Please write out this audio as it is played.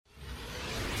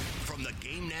From the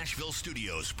Game Nashville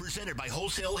studios, presented by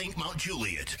Wholesale Inc. Mount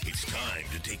Juliet, it's time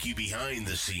to take you behind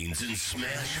the scenes in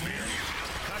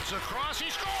Smashville. Cuts across,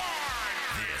 he scores!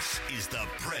 This is the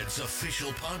Preds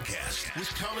official podcast with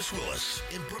Thomas Willis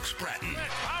and Brooks Bratton.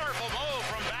 Powerful move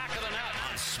from back of the net.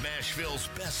 On Smashville's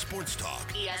best sports talk.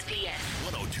 ESPN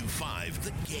 102.5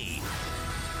 The Game.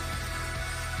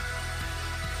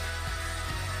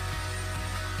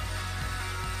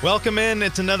 Welcome in.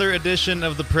 It's another edition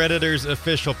of the Predators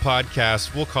official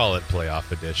podcast. We'll call it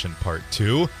Playoff Edition Part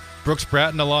 2. Brooks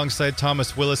Bratton alongside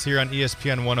Thomas Willis here on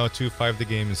ESPN 102.5 The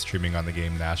Game and streaming on the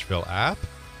Game Nashville app.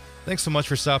 Thanks so much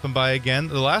for stopping by again.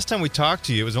 The last time we talked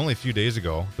to you, it was only a few days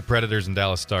ago. The Predators and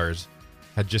Dallas Stars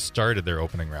had just started their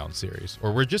opening round series,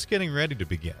 or were just getting ready to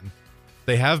begin.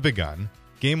 They have begun.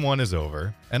 Game 1 is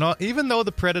over. And even though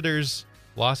the Predators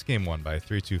lost Game 1 by a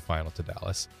 3-2 final to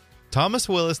Dallas, Thomas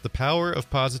Willis, the power of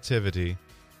positivity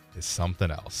is something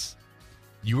else.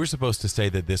 You were supposed to say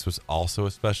that this was also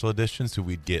a special edition, so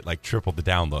we'd get like triple the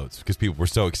downloads because people were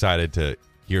so excited to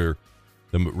hear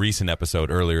the recent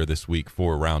episode earlier this week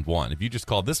for round 1. If you just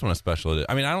called this one a special edition,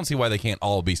 I mean, I don't see why they can't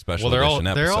all be special edition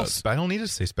episodes. I don't need to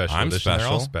say special I'm edition. special. They're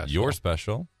all special. You're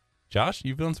special. Josh,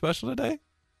 you feeling special today?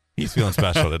 He's feeling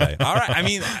special today. All right. I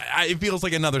mean, it feels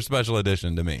like another special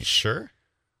edition to me. Sure.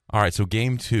 All right, so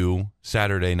Game 2,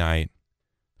 Saturday night,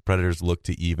 Predators look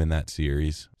to even that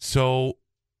series. So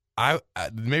I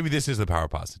maybe this is the power of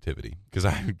positivity, because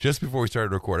just before we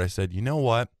started record, I said, you know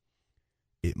what?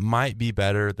 It might be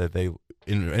better that they,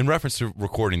 in reference to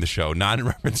recording the show, not in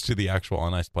reference to the actual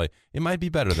on-ice play, it might be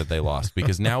better that they lost,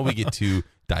 because now we get to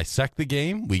dissect the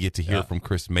game. We get to hear from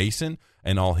Chris Mason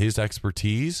and all his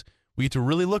expertise. We get to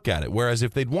really look at it. Whereas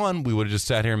if they'd won, we would have just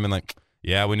sat here and been like,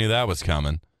 yeah, we knew that was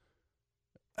coming.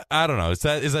 I don't know.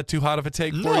 Is that too hot of a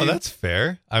take for you? No, that's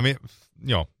fair. I mean,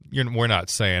 we're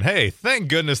not saying, hey, thank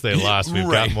goodness they lost. We've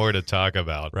got more to talk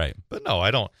about. Right. But no,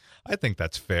 I don't. I think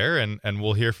that's fair, and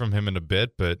we'll hear from him in a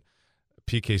bit. But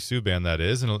PK Subban, that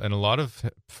is, and a lot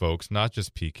of folks, not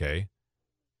just PK,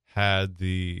 had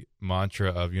the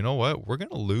mantra of, you know what, we're going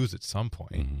to lose at some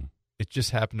point. Mm-hmm. It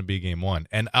just happened to be Game 1.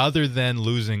 And other than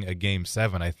losing a Game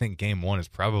 7, I think Game 1 is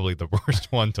probably the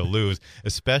worst one to lose,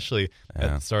 especially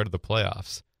at the start of the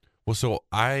playoffs. Well, so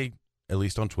I, at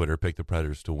least on Twitter, picked the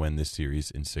Predators to win this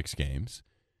series in 6 games.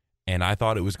 And I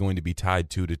thought it was going to be tied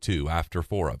 2-2 after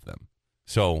 4 of them.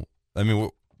 So, I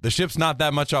mean, the ship's not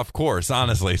that much off course,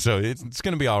 honestly. So it's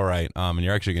going to be all right. And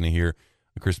you're actually going to hear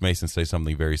Chris Mason say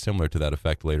something very similar to that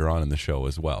effect later on in the show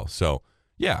as well. So,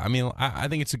 yeah, I mean, I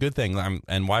think it's a good thing.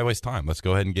 And why waste time? Let's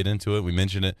go ahead and get into it. We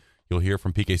mentioned it. You'll hear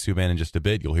from PK Subban in just a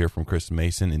bit. You'll hear from Chris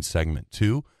Mason in segment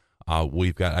 2.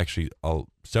 We've got actually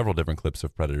several different clips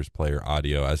of Predators player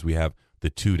audio as we have the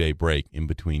 2-day break in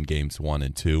between games 1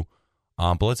 and 2.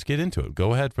 But let's get into it.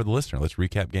 Go ahead for the listener. Let's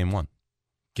recap Game 1.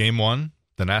 Game 1,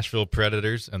 the Nashville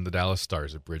Predators and the Dallas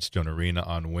Stars at Bridgestone Arena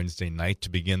on Wednesday night to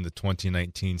begin the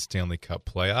 2019 Stanley Cup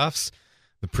playoffs.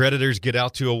 The Predators get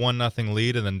out to a 1-0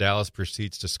 lead, and then Dallas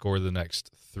proceeds to score the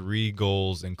next 3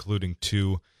 goals, including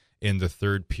 2 in the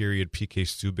third period. PK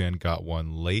Subban got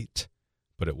one late,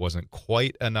 but it wasn't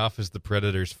quite enough as the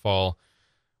Predators fall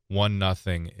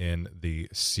 1-0 in the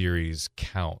series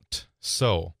count.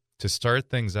 So, to start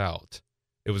things out,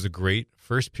 it was a great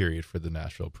first period for the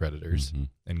Nashville Predators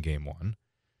in Game 1.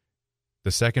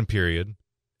 The second period,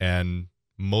 and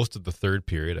most of the third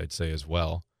period, I'd say as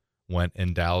well, went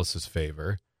in Dallas's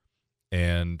favor.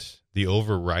 And the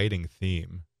overriding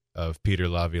theme of Peter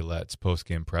Laviolette's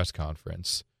post-game press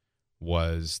conference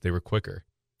was they were quicker.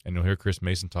 And you'll hear Chris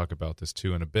Mason talk about this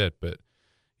too in a bit, but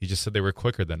he just said they were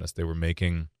quicker than us. They were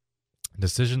making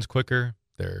decisions quicker.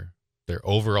 Their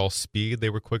overall speed, they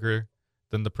were quicker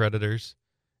than the Predators.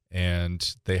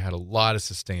 And they had a lot of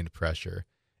sustained pressure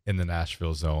in the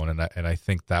Nashville zone. And I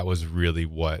think that was really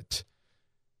what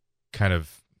kind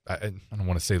of, I don't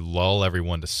want to say lull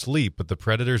everyone to sleep, but the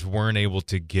Predators weren't able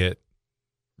to get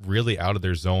really out of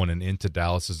their zone and into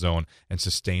Dallas' zone and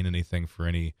sustain anything for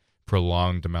any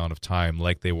prolonged amount of time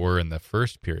like they were in the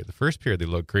first period. The first period, they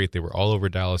looked great. They were all over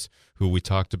Dallas, who we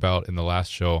talked about in the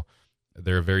last show.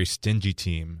 They're a very stingy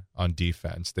team on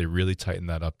defense. They really tightened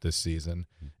that up this season.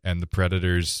 And the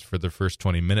Predators, for the first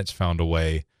 20 minutes, found a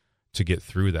way to get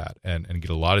through that and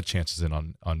get a lot of chances in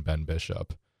on Ben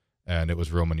Bishop. And it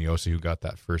was Roman Josi who got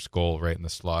that first goal right in the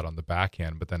slot on the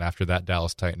backhand. But then after that,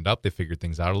 Dallas tightened up. They figured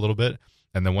things out a little bit.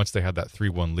 And then once they had that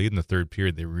 3-1 lead in the third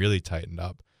period, they really tightened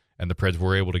up. And the Preds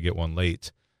were able to get one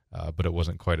late, but it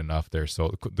wasn't quite enough there.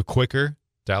 So the quicker,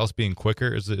 Dallas being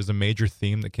quicker is a major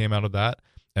theme that came out of that.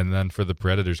 And then for the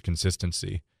Predators,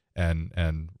 consistency and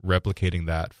replicating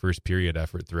that first period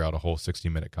effort throughout a whole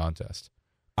 60-minute contest.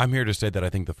 I'm here to say that I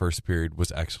think the first period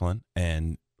was excellent,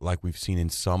 and like we've seen in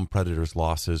some Predators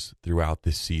losses throughout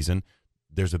this season,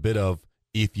 there's a bit of,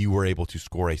 if you were able to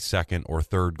score a second or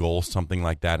third goal, something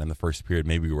like that in the first period,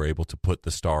 maybe you were able to put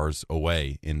the Stars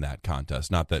away in that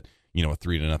contest. Not that, a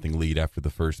 3-0 lead after the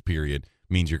first period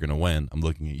means you're going to win. I'm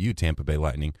looking at you, Tampa Bay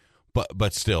Lightning.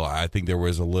 But still, I think there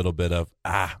was a little bit of,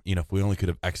 if we only could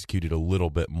have executed a little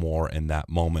bit more in that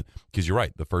moment. Because you're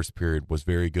right, the first period was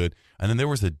very good. And then there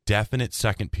was a definite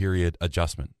second period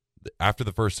adjustment. After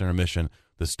the first intermission,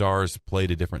 the Stars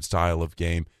played a different style of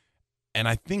game. And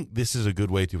I think this is a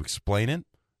good way to explain it.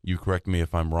 You correct me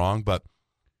if I'm wrong, but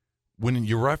when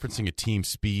you're referencing a team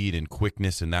speed and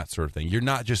quickness and that sort of thing, you're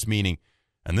not just meaning,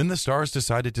 and then the Stars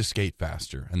decided to skate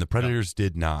faster, and the Predators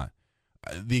did not.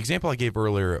 The example I gave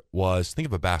earlier was, think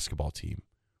of a basketball team.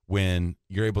 When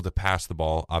you're able to pass the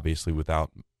ball, obviously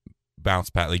without bounce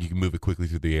pass, like you can move it quickly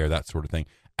through the air, that sort of thing.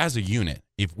 As a unit,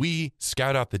 if we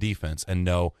scout out the defense and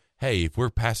know, hey, if we're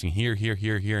passing here, here,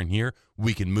 here, here, and here,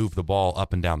 we can move the ball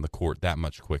up and down the court that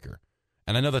much quicker.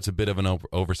 And I know that's a bit of an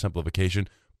oversimplification,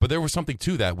 but there was something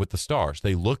to that with the Stars.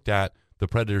 They looked at the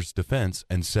Predators' defense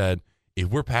and said, if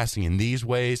we're passing in these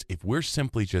ways, if we're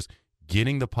simply just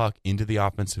getting the puck into the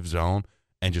offensive zone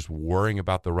and just worrying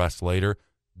about the rest later,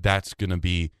 that's going to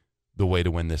be the way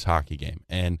to win this hockey game.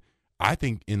 And I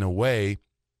think in a way,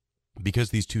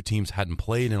 because these two teams hadn't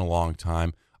played in a long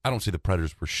time, I don't say the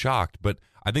Predators were shocked, but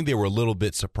I think they were a little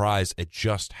bit surprised at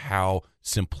just how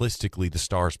simplistically the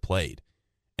Stars played.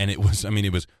 And it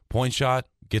was point shot,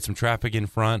 get some traffic in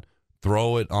front,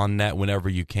 throw it on net whenever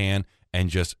you can, and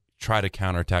just try to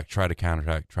counterattack.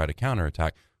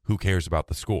 Who cares about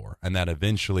the score? And that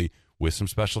eventually, with some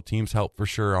special teams help for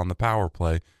sure on the power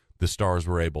play, the Stars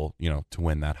were able, to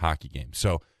win that hockey game.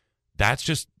 So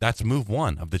that's move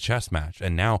one of the chess match.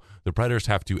 And now the Predators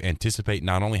have to anticipate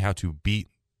not only how to beat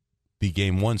the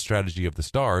game one strategy of the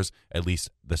Stars, at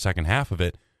least the second half of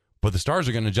it, but the Stars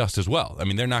are going to adjust as well. I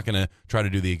mean, they're not going to try to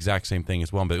do the exact same thing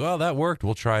as well, but, well, that worked,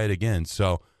 we'll try it again.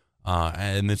 So,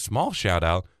 and a small shout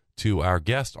out to our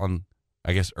guest on,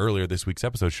 I guess, earlier this week's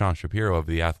episode, Sean Shapiro of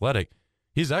The Athletic.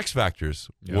 His X Factors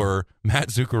were Matt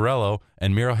Zuccarello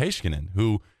and Miro Heiskanen,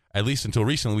 who, at least until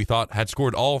recently, we thought had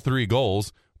scored all 3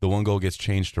 goals. The one goal gets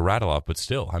changed to Radulov, but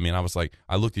still,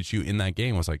 I looked at you in that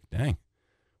game, I was like, dang,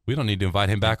 we don't need to invite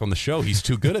him back on the show. He's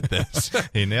too good at this.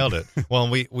 He nailed it. Well,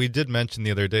 we did mention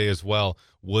the other day as well,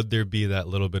 would there be that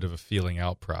little bit of a feeling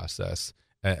out process?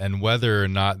 And whether or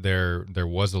not there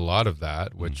was a lot of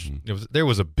that, which there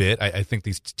was a bit. I think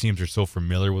these teams are so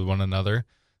familiar with one another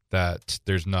that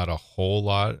there's not a whole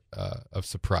lot of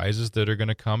surprises that are going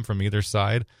to come from either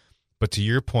side. But to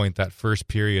your point, that first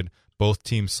period, both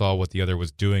teams saw what the other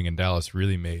was doing, and Dallas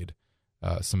really made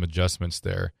some adjustments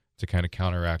there to kind of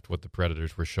counteract what the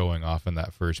Predators were showing off in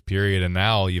that first period. And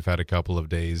now you've had a couple of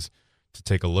days to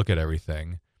take a look at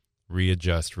everything,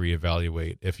 readjust,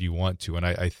 reevaluate if you want to. And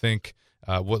I think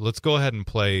let's go ahead and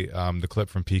play the clip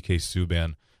from PK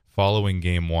Subban following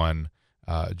Game 1,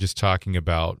 just talking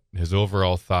about his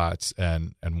overall thoughts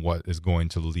and what is going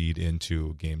to lead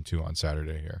into Game 2 on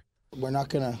Saturday here. We're not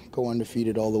going to go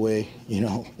undefeated all the way,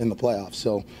 in the playoffs.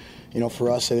 So,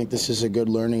 for us, I think this is a good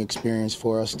learning experience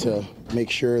for us to make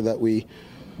sure that we,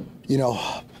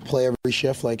 play every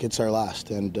shift like it's our last.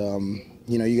 And,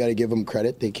 you got to give them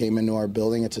credit. They came into our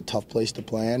building. It's a tough place to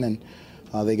play in, and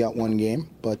they got one game.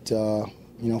 But,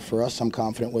 for us, I'm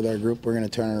confident with our group. We're going to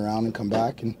turn it around and come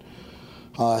back. And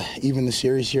even the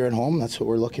series here at home, that's what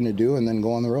we're looking to do, and then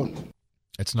go on the road.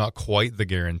 It's not quite the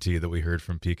guarantee that we heard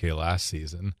from PK last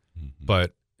season,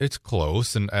 but it's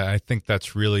close, and I think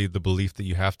that's really the belief that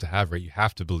you have to have, right? You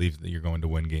have to believe that you're going to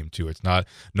win Game 2. It's not,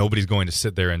 nobody's going to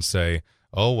sit there and say,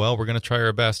 oh, well, we're going to try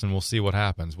our best and we'll see what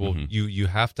happens. Well, you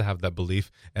have to have that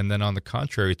belief, and then on the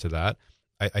contrary to that,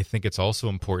 I think it's also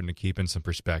important to keep in some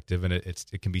perspective, and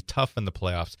it can be tough in the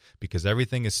playoffs because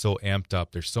everything is so amped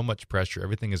up. There's so much pressure.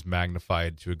 Everything is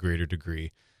magnified to a greater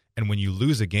degree, and when you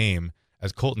lose a game,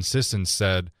 as Colton Sisson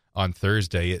said on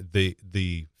Thursday,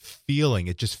 the feeling,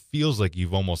 it just feels like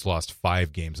you've almost lost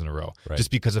 5 games in a row,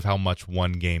 just because of how much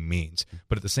one game means.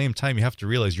 But at the same time, you have to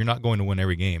realize you're not going to win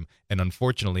every game, and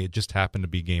unfortunately, it just happened to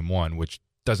be Game 1, which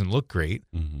doesn't look great,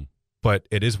 but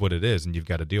it is what it is, and you've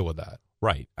got to deal with that.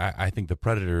 Right. I think the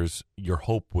Predators, your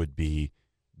hope would be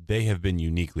they have been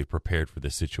uniquely prepared for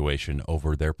this situation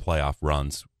over their playoff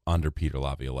runs under Peter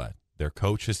Laviolette. Their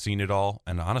coach has seen it all,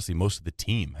 and honestly, most of the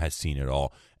team has seen it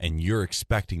all, and you're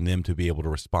expecting them to be able to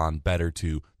respond better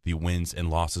to the wins and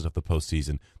losses of the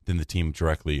postseason than the team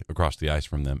directly across the ice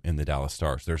from them in the Dallas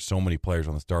Stars. There's so many players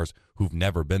on the Stars who've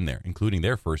never been there, including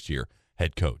their first-year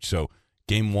head coach. So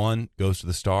Game 1 goes to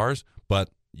the Stars, but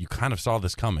you kind of saw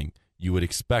this coming. You would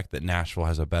expect that Nashville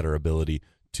has a better ability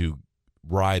to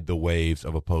ride the waves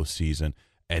of a postseason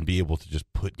and be able to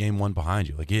just put game one behind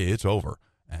you. Like, it's over,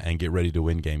 and get ready to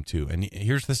win game two. And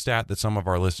here's the stat that some of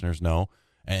our listeners know,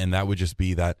 and that would just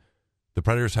be that the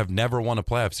Predators have never won a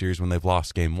playoff series when they've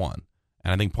lost game one.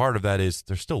 And I think part of that is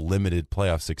there's still limited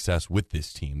playoff success with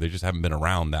this team. They just haven't been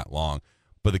around that long.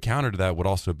 But the counter to that would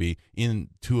also be in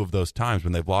two of those times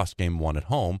when they've lost game one at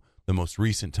home, the most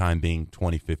recent time being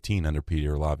 2015 under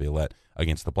Peter Laviolette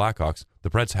against the Blackhawks. The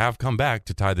Preds have come back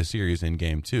to tie the series in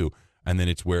game two, and then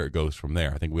it's where it goes from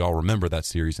there. I think we all remember that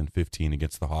series in 15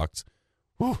 against the Hawks.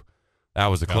 Whew, that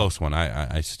was a close one.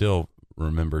 I still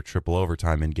remember triple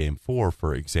overtime in game four,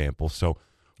 for example. So,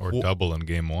 or double in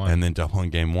game one. And then double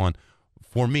in game one.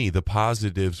 For me, the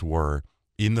positives were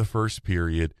in the first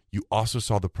period, you also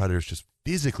saw the Predators just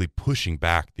physically pushing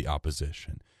back the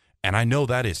opposition. And I know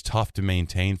that is tough to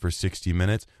maintain for 60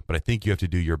 minutes, but I think you have to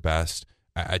do your best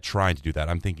at trying to do that.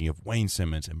 I'm thinking of Wayne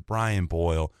Simmons and Brian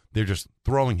Boyle. They're just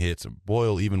throwing hits.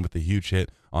 Boyle even with the huge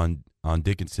hit on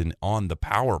Dickinson on the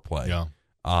power play. Yeah.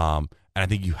 And I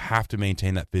think you have to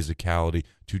maintain that physicality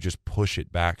to just push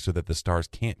it back so that the Stars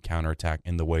can't counterattack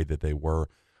in the way that they were.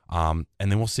 And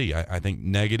then we'll see. I think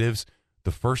negatives,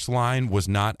 the first line was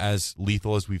not as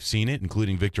lethal as we've seen it,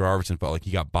 including Victor Arvidsson felt like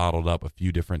he got bottled up a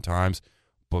few different times.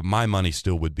 But my money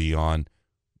still would be on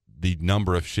the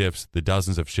number of shifts, the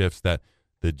dozens of shifts that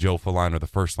the Joe Foligno, the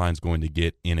first line, is going to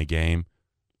get in a game.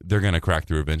 They're going to crack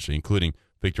through eventually, including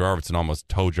Victor Arvidsson almost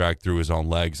toe dragged through his own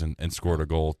legs and scored a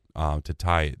goal to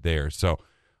tie it there. So,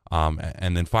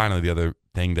 and then finally, the other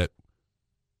thing that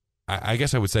I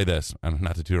guess I would say this, and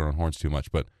not to toot our own horns too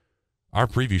much, but our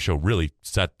preview show really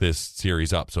set this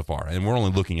series up so far. And we're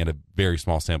only looking at a very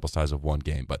small sample size of one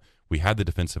game, but we had the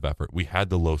defensive effort, we had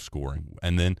the low scoring,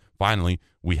 and then finally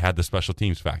we had the special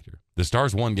teams factor. The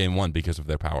Stars won game one because of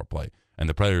their power play, and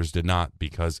the Predators did not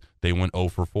because they went 0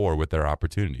 for 4 with their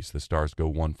opportunities. The Stars go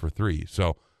 1 for 3.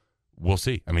 So we'll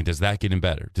see. I mean, does that get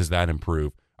better? Does that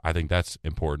improve? I think that's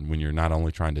important when you're not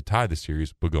only trying to tie the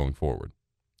series, but going forward.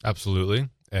 Absolutely.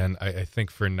 And I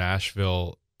think for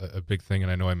Nashville, a big thing,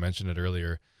 and I know I mentioned it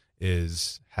earlier,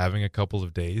 is having a couple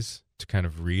of days to kind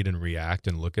of read and react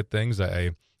and look at things.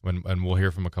 And we'll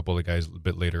hear from a couple of the guys a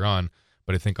bit later on,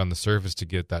 but I think on the surface to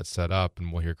get that set up,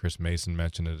 and we'll hear Chris Mason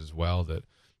mention it as well, that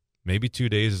maybe 2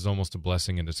 days is almost a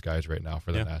blessing in disguise right now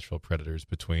for the Nashville Predators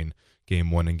between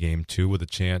game one and game two, with a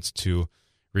chance to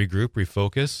regroup,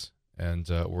 refocus, and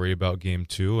worry about game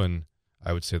two. And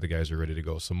I would say the guys are ready to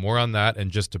go. So more on that in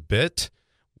just a bit.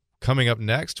 Coming up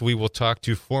next, we will talk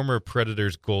to former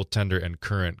Predators goaltender and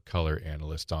current color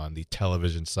analyst on the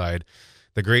television side.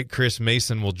 The great Chris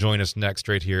Mason will join us next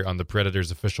right here on the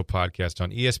Predators official podcast on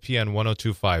ESPN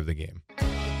 102.5 The Game.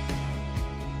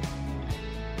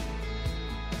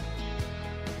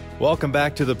 Welcome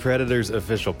back to the Predators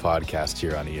official podcast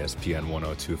here on ESPN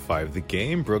 102.5 The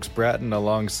Game. Brooks Bratton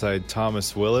alongside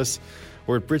Thomas Willis.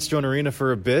 We're at Bridgestone Arena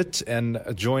for a bit and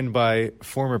joined by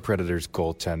former Predators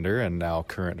goaltender and now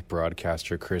current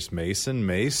broadcaster Chris Mason.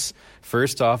 Mace,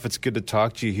 first off, it's good to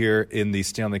talk to you here in the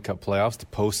Stanley Cup playoffs, the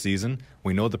postseason.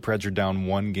 We know the Preds are down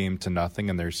 1-0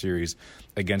 in their series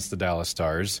against the Dallas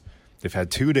Stars. They've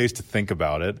had 2 days to think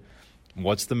about it.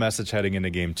 What's the message heading into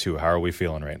game two? How are we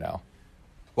feeling right now?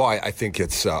 Well, I think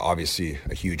it's obviously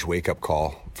a huge wake-up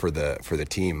call for the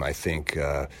team. I think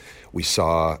we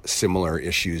saw similar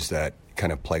issues that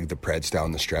kind of plagued the Preds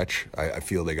down the stretch. I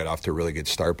feel they got off to a really good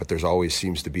start, but there's always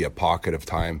seems to be a pocket of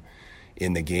time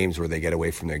in the games where they get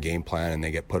away from their game plan and they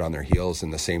get put on their heels.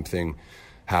 And the same thing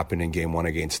happened in game one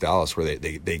against Dallas, where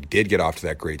they did get off to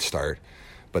that great start,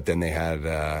 but then they had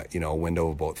a window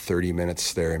of about 30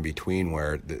 minutes there in between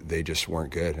where they just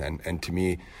weren't good. And to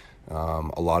me,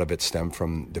 a lot of it stemmed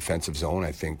from defensive zone.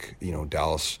 I think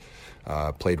Dallas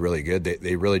played really good.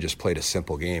 They really just played a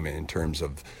simple game in terms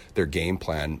of their game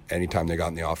plan. Anytime they got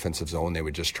in the offensive zone, they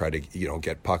would just try to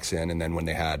get pucks in, and then when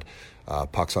they had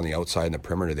pucks on the outside and the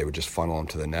perimeter, they would just funnel them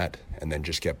to the net and then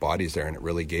just get bodies there. And it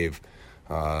really gave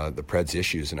the Preds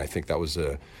issues. And I think that was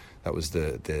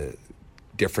the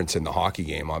difference in the hockey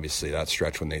game. Obviously, that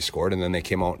stretch when they scored, and then they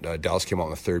came out. Dallas came out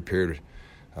in the third period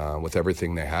with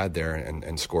everything they had there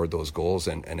and scored those goals.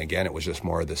 And again, it was just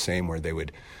more of the same, where they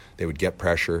would get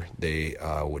pressure, they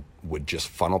would just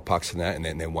funnel pucks in that, and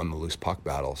then they won the loose puck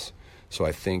battles. So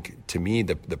I think, to me,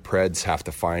 the Preds have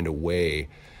to find a way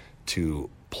to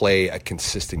play a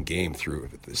consistent game through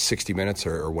 60 minutes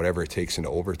or whatever it takes into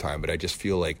overtime. But I just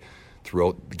feel like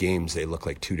throughout the games they look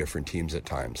like two different teams at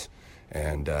times.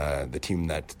 And the team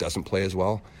that doesn't play as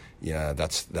well yeah,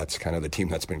 that's kind of the team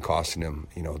that's been costing them,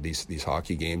 these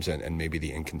hockey games and maybe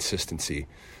the inconsistency.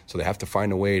 So they have to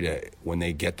find a way to, when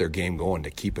they get their game going,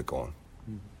 to keep it going.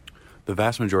 The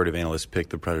vast majority of analysts pick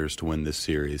the Predators to win this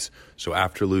series. So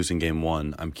after losing Game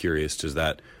 1, I'm curious, does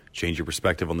that change your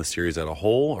perspective on the series as a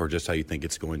whole, or just how you think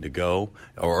it's going to go?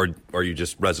 Or are you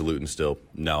just resolute and still,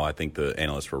 no, I think the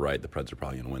analysts were right, the Preds are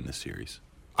probably going to win this series?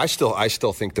 I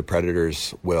still think the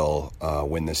Predators will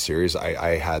win this series.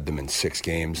 I had them in 6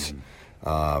 games.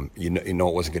 You know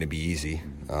it wasn't going to be easy.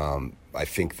 I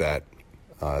think that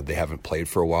they haven't played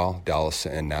for a while, Dallas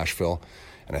and Nashville,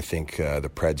 and I think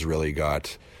the Preds really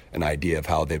got an idea of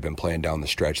how they've been playing down the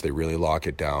stretch. They really lock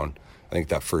it down. I think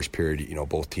that first period,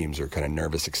 both teams are kind of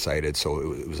nervous, excited, so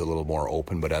it was a little more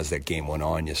open. But as that game went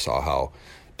on, you saw how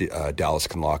Dallas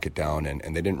can lock it down, and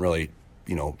they didn't really,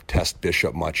 test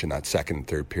Bishop much in that second and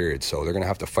third period. So they're going to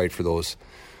have to fight for those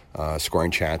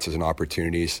scoring chances and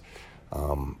opportunities.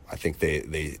 I think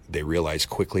they realize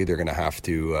quickly they're going to have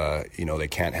to, they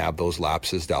can't have those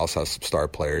lapses. Dallas has some star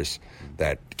players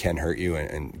that can hurt you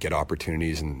and get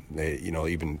opportunities, and they,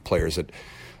 even players that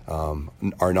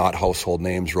are not household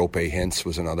names. Rope Hintz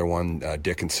was another one.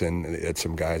 Dickinson. It's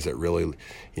some guys that really,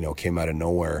 came out of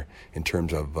nowhere in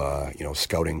terms of,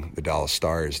 scouting the Dallas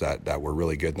Stars that were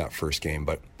really good in that first game.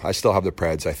 But I still have the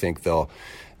Preds. I think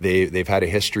they've had a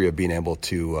history of being able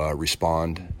to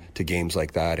respond to games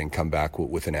like that and come back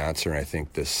with an answer. And I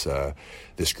think this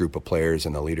group of players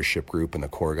and the leadership group and the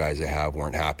core guys they have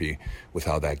weren't happy with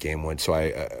how that game went. So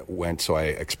I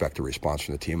expect a response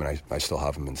from the team, and I still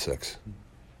have them in 6.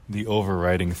 The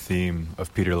overriding theme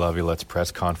of Peter Laviolette's press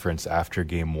conference after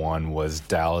Game 1 was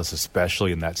Dallas,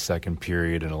 especially in that second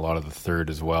period and a lot of the third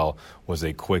as well, was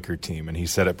a quicker team. And he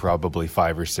said it probably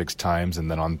 5 or 6 times,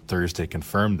 and then on Thursday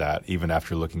confirmed that, even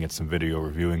after looking at some video,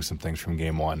 reviewing some things from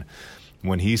Game 1.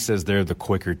 When he says they're the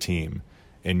quicker team,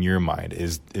 in your mind,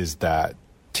 is that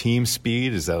team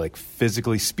speed? Is that like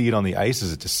physically speed on the ice?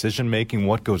 Is it decision making?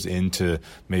 What goes into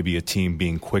maybe a team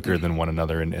being quicker than one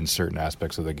another in certain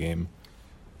aspects of the game?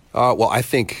 Well, I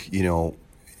think,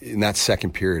 in that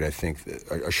second period,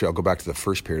 I'll go back to the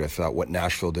first period. I thought what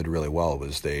Nashville did really well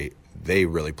was they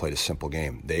really played a simple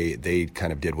game. They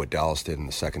kind of did what Dallas did in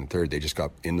the second and third. They just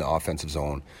got in the offensive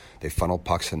zone. They funneled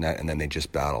pucks in net, and then they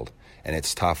just battled. And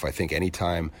it's tough. I think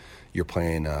anytime you're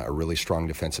playing a really strong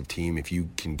defensive team, if you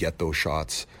can get those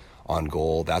shots on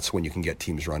goal, that's when you can get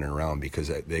teams running around,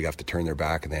 because they have to turn their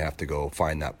back and they have to go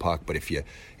find that puck. But if you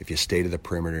stay to the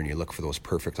perimeter and you look for those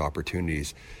perfect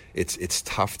opportunities, it's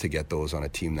tough to get those on a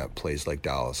team that plays like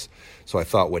Dallas. So I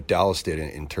thought what Dallas did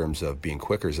in terms of being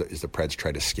quicker is the Preds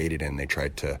tried to skate it in. They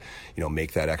tried to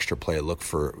make that extra play, look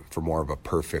for more of a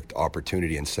perfect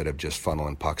opportunity instead of just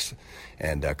funneling pucks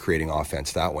and creating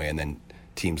offense that way. And then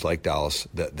teams like Dallas,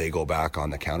 they go back on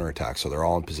the counterattack. So they're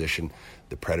all in position.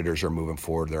 The Predators are moving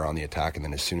forward. They're on the attack. And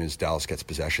then as soon as Dallas gets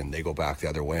possession, they go back the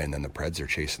other way. And then the Preds are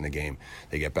chasing the game.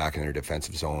 They get back in their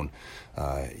defensive zone,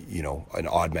 in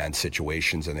odd man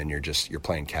situations. And then you're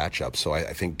playing catch up. So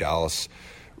I think Dallas,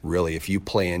 really, if you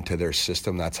play into their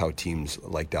system, that's how teams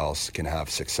like Dallas can have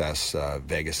success.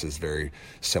 Vegas is very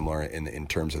similar in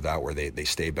terms of that, where they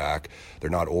stay back. They're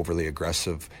not overly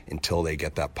aggressive until they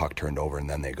get that puck turned over, and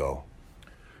then they go.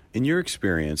 In your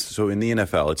experience, so in the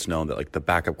NFL, it's known that like the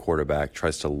backup quarterback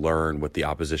tries to learn what the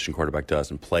opposition quarterback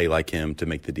does and play like him to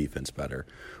make the defense better.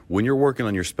 When you're working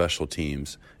on your special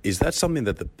teams, is that something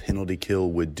that the penalty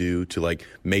kill would do to like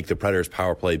make the Predators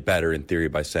power play better in theory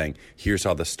by saying, here's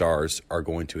how the Stars are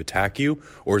going to attack you?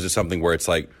 Or is it something where it's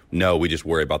like, no, we just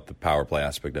worry about the power play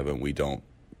aspect of it and we don't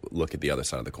look at the other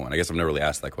side of the coin? I guess I've never really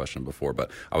asked that question before,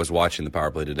 but I was watching the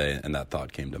power play today and that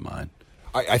thought came to mind.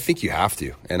 I think you have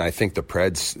to, and I think the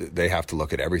Preds, they have to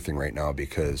look at everything right now,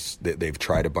 because they've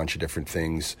tried a bunch of different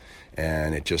things,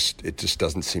 and it just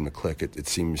doesn't seem to click. It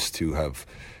seems to have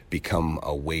become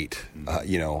a weight,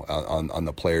 on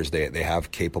the players. They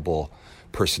have capable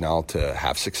personnel to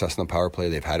have success in the power play.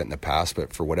 They've had it in the past,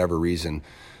 but for whatever reason,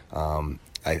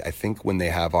 I think when they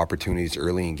have opportunities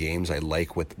early in games, I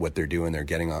like what they're doing. They're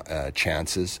getting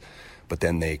chances. But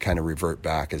then they kind of revert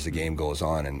back as the game goes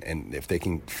on. And if they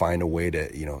can find a way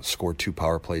to, score 2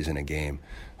 power plays in a game,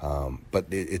 but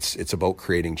it's about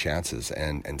creating chances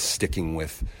and sticking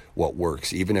with what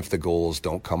works. Even if the goals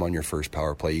don't come on your first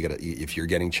power play, if you're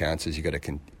getting chances, you got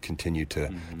to continue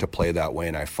to play that way.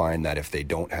 And I find that if they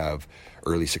don't have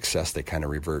early success, they kind of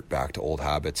revert back to old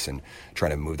habits and try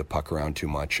to move the puck around too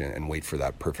much and wait for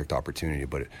that perfect opportunity.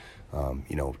 But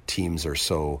teams are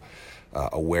so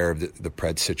aware of the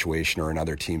Preds situation or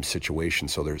another team's situation,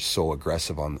 so they're so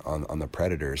aggressive on the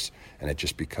Predators, and it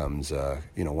just becomes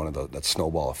one of that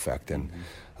snowball effect. And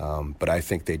but I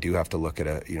think they do have to look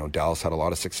at Dallas had a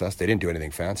lot of success. They didn't do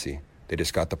anything fancy. They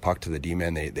just got the puck to the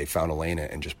D-man. They found a lane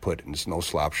and just put, and just no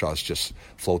slap shots, just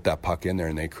float that puck in there,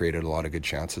 and they created a lot of good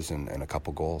chances and a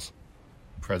couple goals.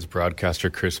 Preds broadcaster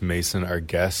Chris Mason, our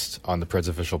guest on the Preds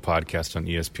official podcast on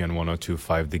ESPN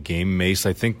 102.5 The Game. Mace,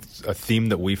 I think a theme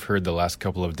that we've heard the last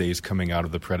couple of days coming out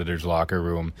of the Predators locker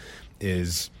room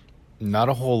is not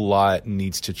a whole lot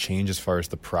needs to change as far as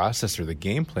the process or the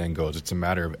game plan goes. It's a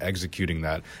matter of executing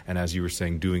that, and as you were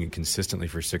saying, doing it consistently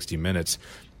for 60 minutes.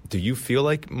 Do you feel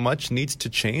like much needs to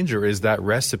change, or is that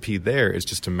recipe there? It's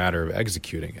just a matter of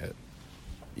executing it?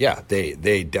 Yeah,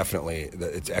 they definitely,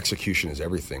 it's execution is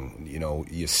everything.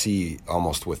 You see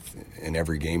almost in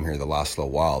every game here the last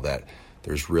little while that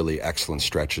there's really excellent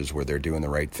stretches where they're doing the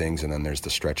right things, and then there's the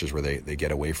stretches where they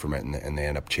get away from it and they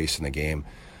end up chasing the game,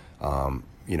 and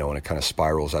it kind of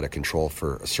spirals out of control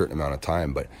for a certain amount of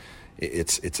time. But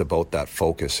it's about that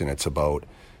focus, and it's about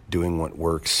doing what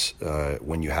works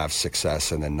when you have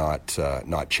success, and then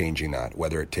not changing that.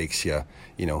 Whether it takes you,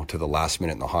 to the last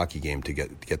minute in the hockey game to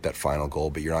get that final goal,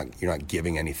 but you're not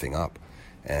giving anything up.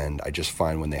 And I just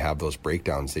find when they have those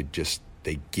breakdowns,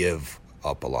 they give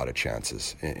up a lot of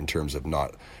chances in terms of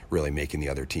not really making the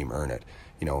other team earn it.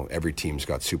 Every team's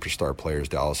got superstar players.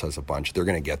 Dallas has a bunch. They're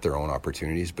going to get their own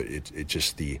opportunities, but it's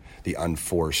just the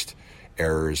unforced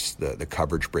errors, the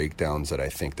coverage breakdowns that I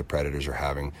think the Predators are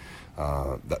having.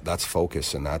 That's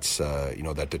focus, and that's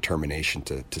that determination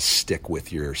to stick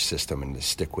with your system and to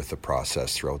stick with the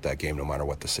process throughout that game, no matter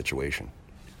what the situation.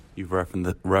 You've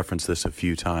referenced this a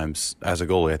few times. As a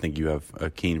goalie, I think you have a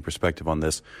keen perspective on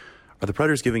this. Are the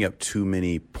Predators giving up too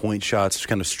many point shots,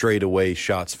 kind of straight away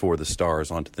shots for the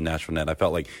Stars onto the Nashville net? I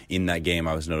felt like in that game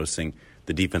I was noticing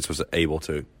the defense was able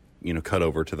to cut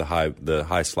over to the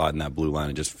high slot in that blue line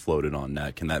and just float it on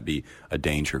net. Can that be a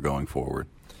danger going forward?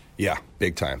 Yeah,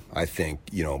 big time. I think,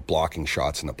 blocking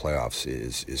shots in the playoffs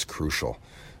is crucial.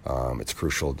 It's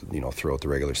crucial, throughout the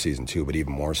regular season too, but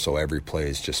even more so, every play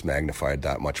is just magnified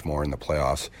that much more in the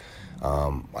playoffs.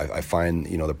 I find,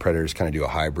 the Predators kind of do a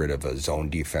hybrid of a zone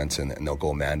defense, and they'll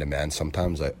go man-to-man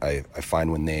sometimes. I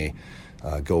find when they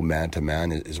go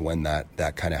man-to-man is when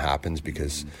that kind of happens,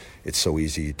 because it's so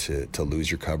easy to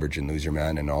lose your coverage and lose your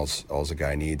man, and all the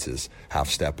guy needs is half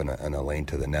step and a lane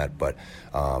to the net. But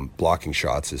blocking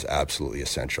shots is absolutely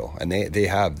essential, and they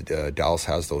have Dallas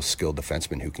has those skilled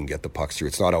defensemen who can get the pucks through.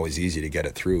 It's not always easy to get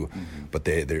it through, but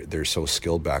they're so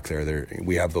skilled back there.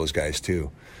 We have those guys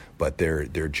too, but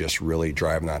they're just really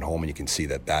driving that home, and you can see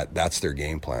that's their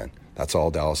game plan. That's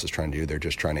all Dallas is trying to do. They're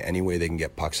just trying to, any way they can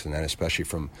get pucks to the net, especially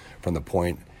from the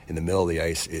point in the middle of the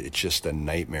ice. It's just a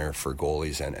nightmare for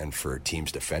goalies and for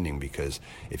teams defending, because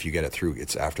if you get it through,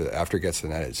 it's after it gets to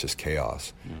the net, it's just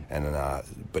chaos. And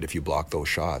but if you block those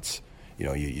shots,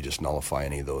 you just nullify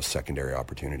any of those secondary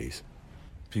opportunities.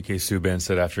 PK Subban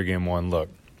said after game one, look,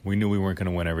 we knew we weren't going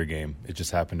to win every game. It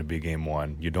just happened to be game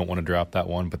one. You don't want to drop that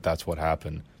one, but that's what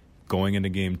happened. Going into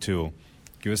game two,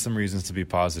 give us some reasons to be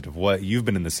positive. What you've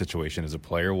been in this situation as a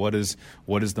player. What is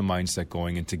the mindset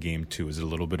going into game two? Is it a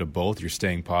little bit of both? You're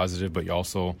staying positive, but you're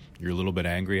a little bit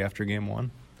angry after game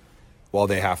one? Well,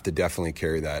 they have to definitely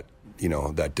carry that,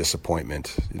 that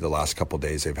disappointment. The last couple of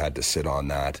days they've had to sit on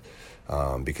that,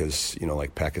 because,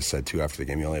 like Pekka said too after the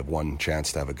game, you only have one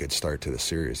chance to have a good start to the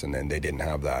series, and then they didn't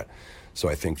have that. So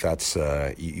I think that's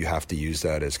you have to use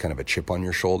that as kind of a chip on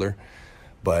your shoulder.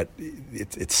 But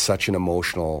it's such an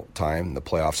emotional time, the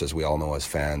playoffs, as we all know as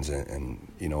fans, and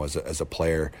as a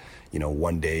player,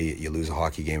 one day you lose a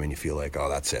hockey game and you feel like, oh,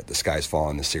 that's it, the sky's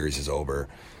falling, the series is over.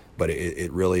 But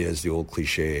it really is the old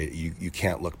cliche. You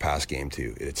can't look past game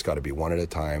two. It's got to be one at a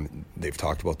time. They've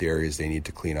talked about the areas they need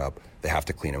to clean up. They have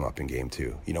to clean them up in game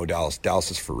two. Dallas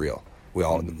is for real.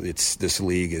 This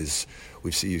league is.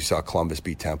 You saw Columbus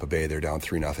beat Tampa Bay. They're down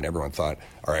 3-0. Everyone thought,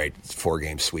 all right, it's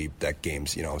 4-game sweep. That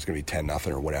game's it's going to be 10-0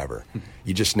 or whatever.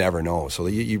 You just never know. So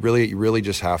you really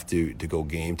just have to go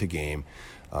game to game.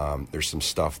 There's some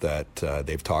stuff that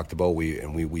they've talked about.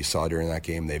 We saw during that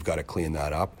game. They've got to clean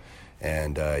that up,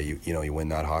 and you win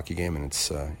that hockey game, and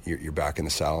it's you're back in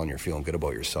the saddle and you're feeling good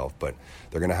about yourself. But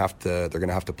they're going to have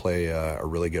to play a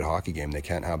really good hockey game. They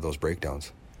can't have those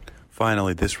breakdowns.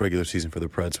 Finally, this regular season for the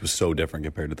Preds was so different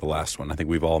compared to the last one. I think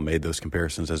we've all made those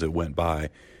comparisons as it went by.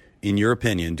 In your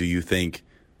opinion, do you think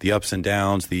the ups and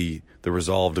downs, the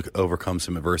resolve to overcome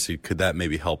some adversity, could that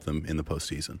maybe help them in the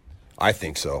postseason? I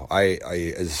think so. I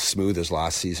as smooth as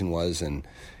last season was, and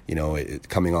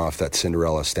coming off that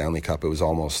Cinderella Stanley Cup, it was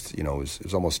almost it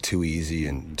was almost too easy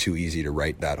to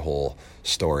write that whole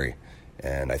story.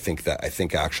 And I think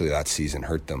actually that season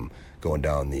hurt them going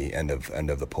down the end of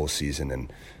the postseason,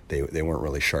 and they weren't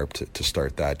really sharp to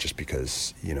start that, just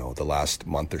because the last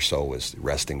month or so was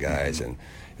resting guys, and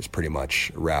it was pretty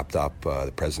much wrapped up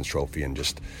the President's Trophy, and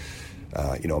just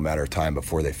a matter of time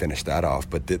before they finished that off.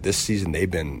 But this season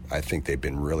I think they've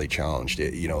been really challenged. They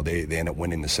ended up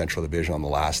winning the Central Division on the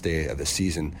last day of the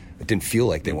season. It didn't feel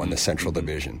like they won the Central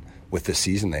Division with the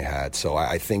season they had. So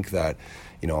I think that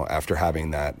after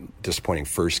having that disappointing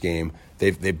first game,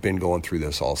 they've been going through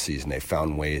this all season. They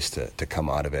found ways to come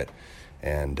out of it.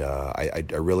 And I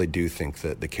really do think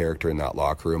that the character in that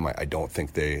locker room, I don't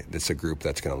think it's a group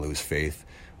that's going to lose faith,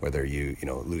 whether you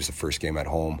lose the first game at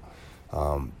home.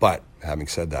 But having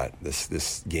said that,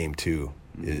 this game too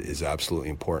is absolutely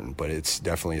important. But it's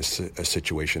definitely a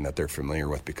situation that they're familiar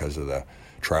with because of the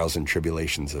trials and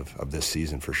tribulations of this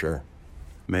season, for sure.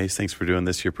 Mace, thanks for doing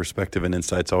this. Your perspective and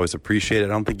insights always appreciated.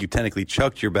 I don't think you technically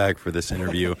chucked your bag for this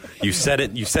interview. You said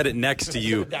it next to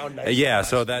you. Yeah,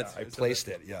 so that's I placed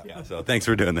it. Yeah. So thanks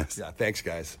for doing this. Yeah, thanks,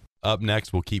 guys. Up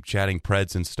next, we'll keep chatting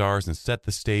Preds and Stars and set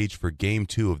the stage for Game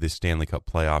 2 of this Stanley Cup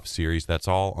playoff series. That's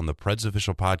all on the Preds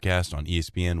Official Podcast on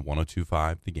ESPN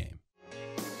 102.5 The Game.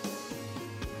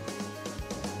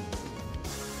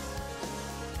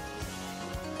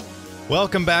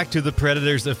 Welcome back to the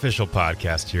Predators Official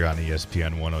Podcast here on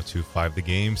ESPN 102.5 The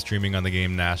Game, streaming on the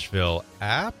Game Nashville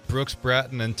app. Brooks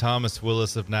Bratton and Thomas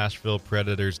Willis of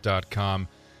NashvillePredators.com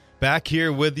back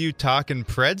here with you talking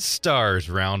Preds Stars,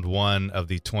 round 1 of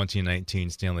the 2019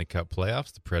 Stanley Cup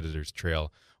playoffs. The Predators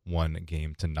trail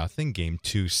 1-0. Game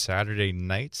 2 Saturday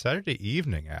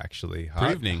evening, actually.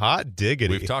 Hot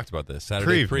diggity. We've talked about this.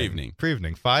 Saturday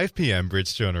pre-evening. 5 p.m.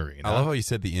 Bridgestone Arena. I love how you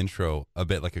said the intro a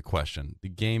bit like a question. The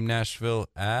Game Nashville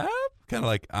app? Kind of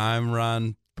like, I'm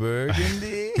Ron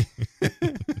Burgundy.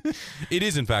 It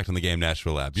is, in fact, on the Game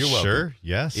Nashville app. You're welcome. Sure,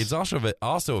 yes. It's also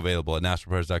available at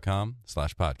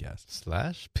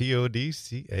NashvillePredators.com/podcast.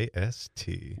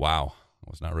 /PODCAST. Wow. I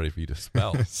was not ready for you to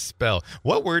spell. Spell.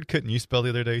 What word couldn't you spell the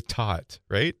other day? Taught,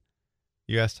 right?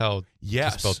 You asked how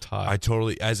to spell taught. I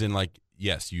totally, as in like,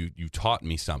 yes, you taught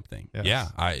me something. Yes. Yeah,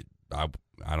 I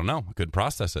don't know. I couldn't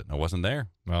process it. I wasn't there.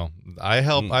 Well,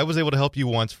 I was able to help you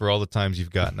once for all the times you've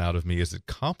gotten out of me. Is it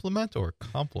compliment or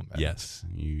compliment? Yes.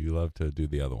 You love to do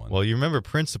the other one. Well, you remember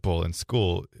principal in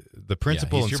school. The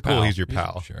principal in school, he's your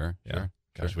pal. Sure.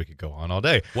 I wish we could go on all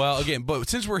day. Well, again, but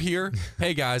since we're here,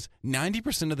 hey guys,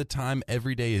 90% of the time,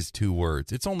 every day is 2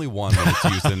 words. It's only one when it's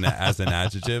used as an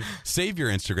adjective. Save your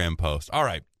Instagram post. All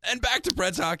right, and back to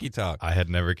Preds hockey talk. I had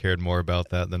never cared more about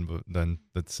that than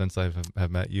since I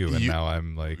have met you, and now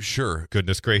I'm like, sure,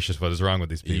 goodness gracious, what is wrong with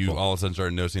these people? You all of a sudden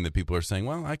started noticing that people are saying,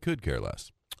 well, I could care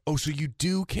less. Oh, so you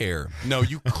do care? No,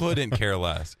 you couldn't care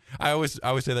less. I always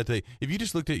say that today. If you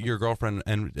just looked at your girlfriend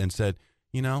and said,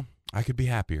 I could be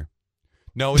happier.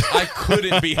 No, I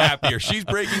couldn't be happier. She's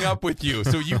breaking up with you,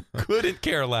 so you couldn't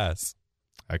care less.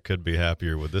 I could be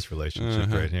happier with this relationship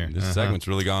right here. This segment's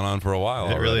really gone on for a while.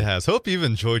 It really has. Hope you've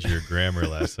enjoyed your grammar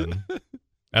lesson.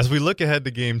 As we look ahead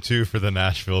to Game 2 for the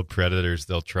Nashville Predators,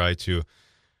 they'll try to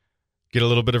get a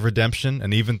little bit of redemption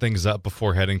and even things up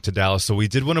before heading to Dallas. So we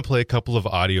did want to play a couple of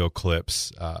audio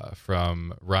clips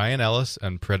from Ryan Ellis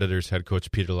and Predators head coach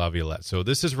Peter Laviolette. So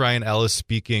this is Ryan Ellis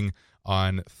speaking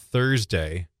on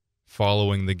Thursday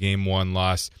following the Game 1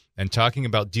 loss and talking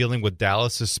about dealing with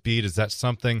Dallas's speed. Is that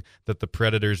something that the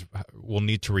Predators will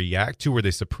need to react to? Were they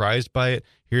surprised by it?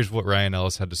 Here's what Ryan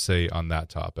Ellis had to say on that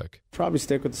topic. Probably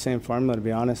stick with the same formula, to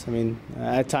be honest. I mean,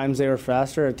 at times they were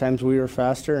faster, at times we were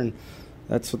faster, and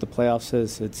that's what the playoffs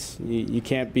is. It's you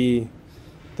can't be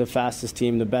the fastest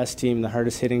team, the best team, the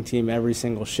hardest hitting team every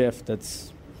single shift.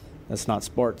 That's not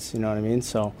sports, you know what I mean?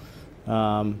 So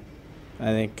I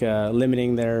think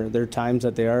limiting their times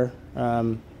that they are,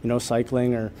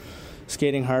 cycling or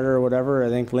skating harder or whatever, I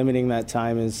think limiting that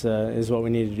time is what we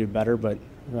need to do better, but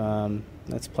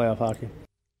that's playoff hockey.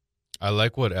 I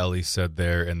like what Ellie said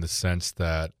there in the sense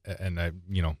that, and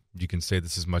you can say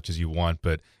this as much as you want,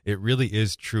 but it really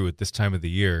is true at this time of the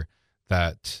year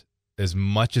that as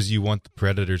much as you want the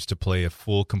Predators to play a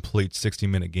full, complete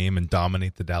 60-minute game and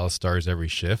dominate the Dallas Stars every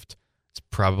shift, it's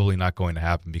probably not going to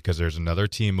happen because there's another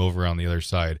team over on the other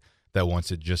side that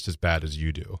wants it just as bad as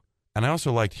you do. And I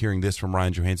also liked hearing this from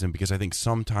Ryan Johansson because I think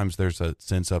sometimes there's a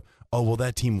sense of, oh, well,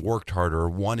 that team worked harder or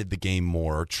wanted the game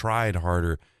more or tried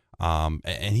harder.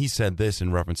 And he said this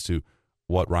in reference to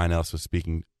what Ryan Ellis was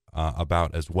speaking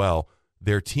about as well,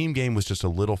 their team game was just a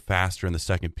little faster in the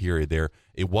second period there.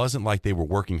 It wasn't like they were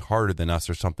working harder than us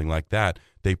or something like that.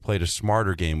 They played a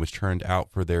smarter game, which turned out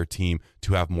for their team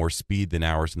to have more speed than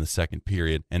ours in the second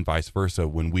period, and vice versa.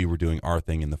 When we were doing our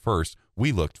thing in the first,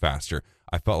 we looked faster.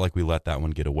 I felt like we let that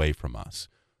one get away from us.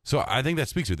 So I think that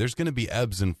speaks to it. There's going to be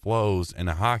ebbs and flows in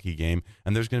a hockey game,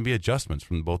 and there's going to be adjustments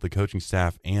from both the coaching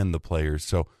staff and the players.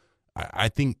 So I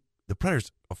think the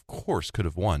Predators, of course, could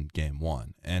have won game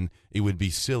one, and it would be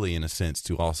silly in a sense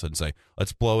to all of a sudden say,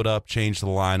 let's blow it up, change the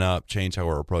lineup, change how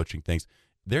we're approaching things.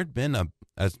 There'd been,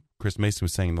 as Chris Mason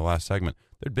was saying in the last segment,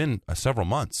 there'd been several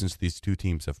months since these two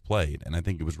teams have played, and I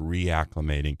think it was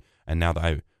reacclimating. And now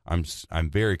that I'm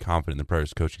very confident in the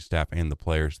Predators coaching staff and the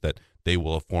players that they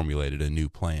will have formulated a new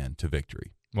plan to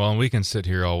victory. Well, and we can sit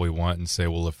here all we want and say,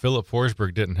 well, if Philip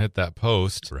Forsberg didn't hit that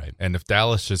post, right, and if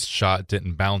Dallas' shot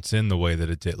didn't bounce in the way that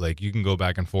it did, like, you can go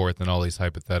back and forth and all these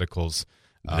hypotheticals.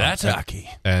 That's hockey.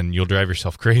 And you'll drive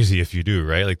yourself crazy if you do,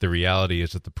 right? Like, the reality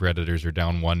is that the Predators are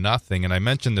down 1-0. And I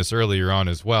mentioned this earlier on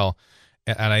as well.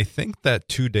 And I think that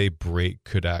 2-day break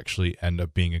could actually end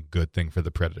up being a good thing for the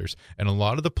Predators. And a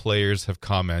lot of the players have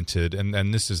commented,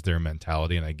 and this is their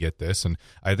mentality, and I get this, and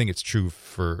I think it's true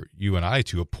for you and I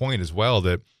to a point as well,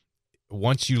 that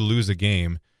once you lose a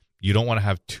game, you don't want to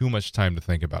have too much time to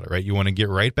think about it, right? You want to get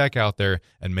right back out there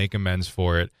and make amends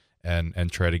for it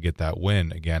and try to get that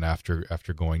win again after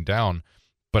going down.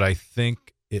 But I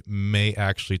think it may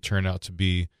actually turn out to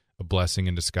be a blessing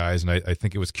in disguise. And I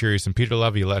think it was curious, and Peter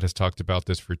Laviolette has talked about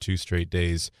this for 2 straight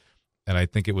days, and I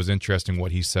think it was interesting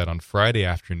what he said on Friday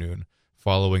afternoon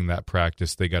following that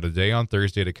practice. They got a day on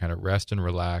Thursday to kind of rest and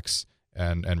relax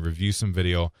and review some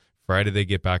video. Friday they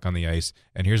get back on the ice,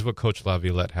 and here's what Coach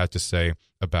Laviolette had to say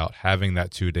about having that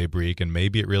 2-day break, and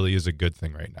maybe it really is a good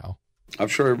thing right now. I'm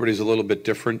sure everybody's a little bit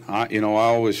different. I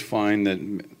always find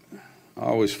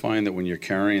that when you're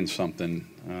carrying something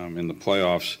in the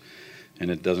playoffs and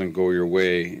it doesn't go your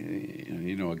way,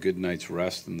 a good night's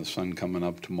rest and the sun coming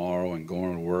up tomorrow and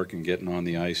going to work and getting on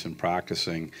the ice and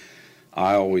practicing,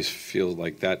 I always feel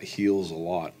like that heals a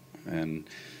lot. And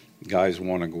guys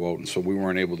want to go out, and so we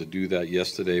weren't able to do that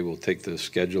yesterday. We'll take the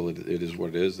schedule. It is what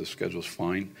it is. The schedule's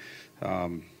fine.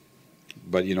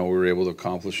 But, we were able to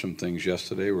accomplish some things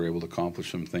yesterday. We were able to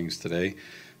accomplish some things today.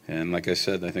 And like I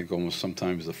said, I think almost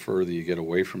sometimes the further you get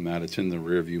away from that, it's in the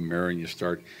rearview mirror, and you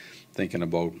start thinking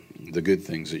about the good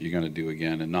things that you're going to do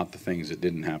again and not the things that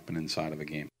didn't happen inside of a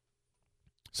game.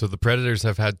 So the Predators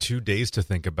have had 2 days to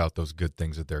think about those good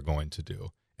things that they're going to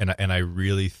do. And I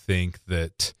really think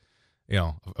that,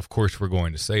 of course we're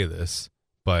going to say this,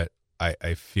 but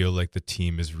I feel like the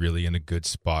team is really in a good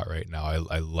spot right now.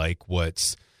 I like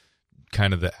what's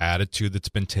kind of the attitude that's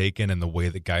been taken and the way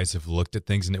that guys have looked at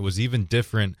things. And it was even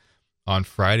different on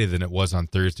Friday than it was on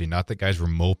Thursday. Not that guys were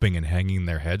moping and hanging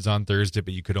their heads on Thursday,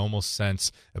 but you could almost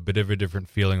sense a bit of a different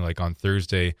feeling. Like on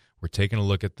Thursday, we're taking a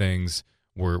look at things.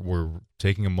 We're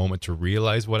taking a moment to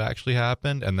realize what actually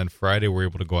happened. And then Friday, we're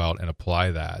able to go out and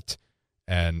apply that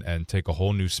and take a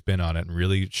whole new spin on it and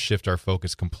really shift our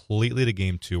focus completely to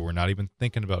game 2. We're not even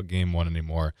thinking about game 1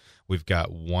 anymore. We've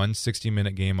got one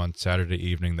 60-minute game on Saturday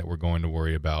evening that we're going to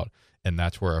worry about, and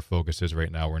that's where our focus is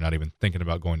right now. We're not even thinking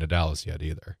about going to Dallas yet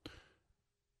either.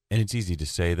 And it's easy to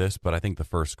say this, but I think the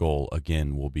first goal,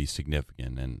 again, will be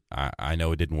significant. And I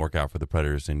know it didn't work out for the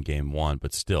Predators in game 1,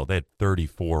 but still, they had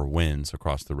 34 wins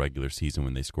across the regular season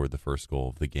when they scored the first goal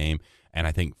of the game. And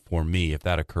I think for me, if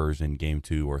that occurs in game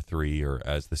 2 or 3 or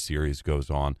as the series goes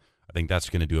on, I think that's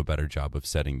going to do a better job of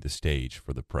setting the stage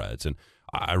for the Preds. And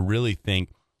I really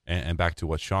think, and back to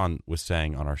what Sean was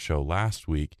saying on our show last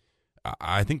week,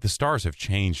 I think the Stars have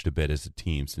changed a bit as a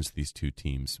team since these two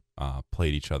teams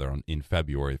played each other in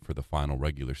February for the final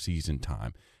regular season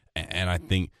time. And I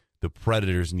think the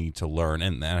Predators need to learn,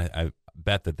 and I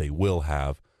bet that they will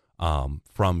have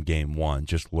from game 1,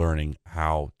 just learning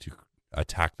how to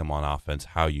attack them on offense,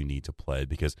 how you need to play,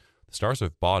 because the Stars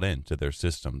have bought into their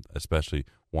system, especially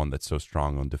one that's so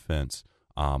strong on defense.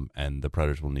 And the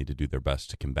Predators will need to do their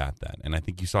best to combat that. And I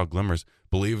think you saw glimmers,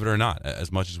 believe it or not,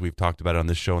 as much as we've talked about it on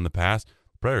this show in the past,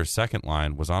 the Predators' second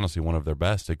line was honestly one of their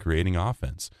best at creating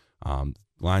offense.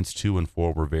 Lines 2 and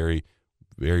 4 were very,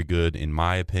 very good, in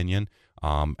my opinion.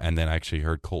 And then I actually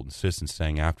heard Colton Sisson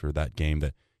saying after that game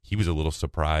that he was a little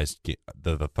surprised.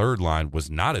 The third line was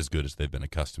not as good as they've been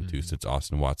accustomed to since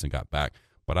Austin Watson got back,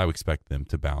 but I would expect them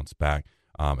to bounce back.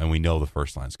 And we know the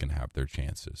first line's going to have their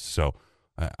chances. So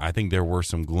I think there were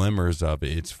some glimmers of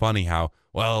it. It's funny how,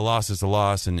 well, a loss is a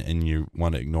loss, and you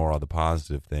want to ignore all the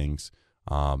positive things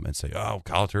and say, oh,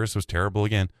 Kyle Turris was terrible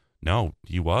again. No,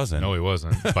 he wasn't. No, he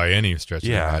wasn't by any stretch of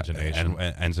the imagination.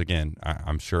 And again,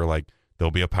 I'm sure like there'll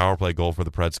be a power play goal for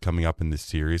the Preds coming up in this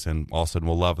series, and all of a sudden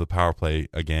we'll love the power play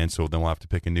again. So then we'll have to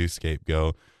pick a new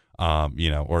scapegoat,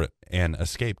 and a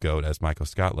scapegoat, as Michael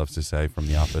Scott loves to say from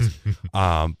The Office.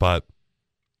 But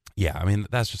yeah, I mean,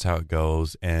 that's just how it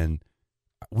goes. And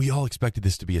we all expected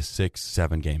this to be a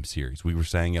 6-7 game series. We were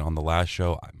saying it on the last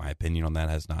show. My opinion on that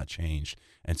has not changed.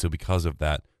 And so because of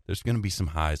that, there's going to be some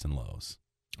highs and lows.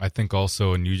 I think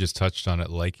also, and you just touched on it,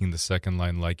 liking the second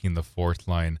line, liking the fourth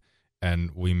line.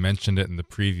 And we mentioned it in the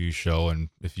preview show. And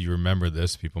if you remember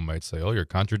this, people might say, oh, you're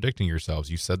contradicting yourselves.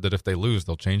 You said that if they lose,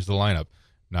 they'll change the lineup.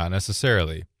 Not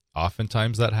necessarily.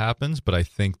 Oftentimes that happens, but I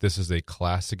think this is a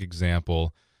classic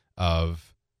example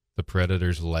of the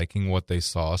Predators liking what they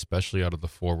saw, especially out of the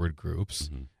forward groups.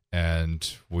 Mm-hmm.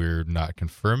 And we're not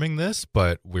confirming this,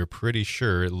 but we're pretty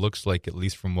sure it looks like, at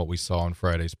least from what we saw on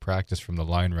Friday's practice from the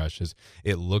line rushes,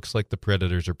 it looks like the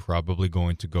Predators are probably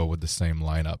going to go with the same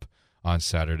lineup on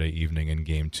Saturday evening in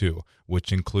Game 2,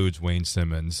 which includes Wayne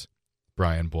Simmonds,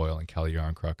 Brian Boyle, and Calle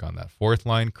Jarnkrok on that fourth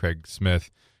line, Craig Smith,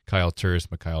 Kyle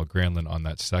Turris, Mikael Granlund on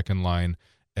that second line.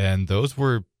 And those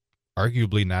were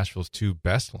arguably Nashville's two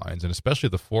best lines, and especially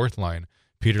the fourth line.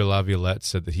 Peter Laviolette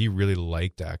said that he really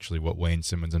liked actually what Wayne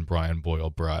Simmonds and Brian Boyle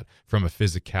brought from a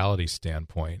physicality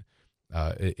standpoint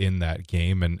in that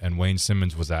game. And Wayne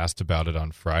Simmonds was asked about it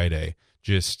on Friday,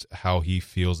 just how he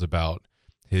feels about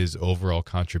his overall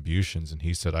contributions, and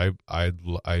he said, "I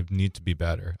need to be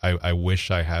better. I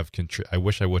wish I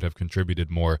would have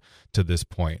contributed more to this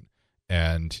point."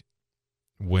 And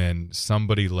when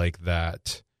somebody like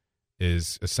that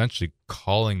is essentially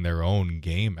calling their own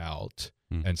game out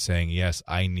and saying, yes,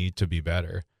 I need to be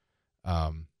better,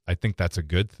 I think that's a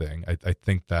good thing. I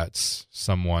think that's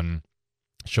someone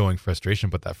showing frustration,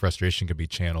 but that frustration could be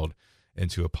channeled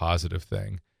into a positive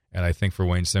thing. And I think for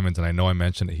Wayne Simmonds, and I know I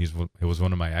mentioned that it was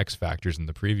one of my X factors in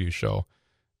the preview show,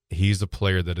 he's a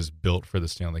player that is built for the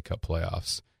Stanley Cup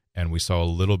playoffs. And we saw a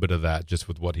little bit of that just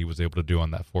with what he was able to do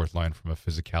on that fourth line from a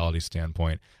physicality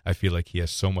standpoint. I feel like he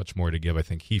has so much more to give. I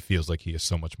think he feels like he has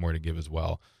so much more to give as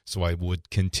well. So I would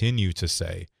continue to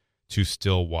say to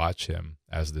still watch him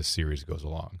as this series goes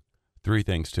along. 3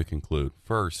 things to conclude.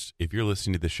 First, if you're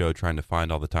listening to the show trying to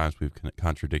find all the times we've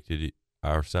contradicted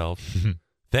ourselves,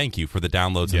 thank you for the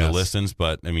downloads and the listens.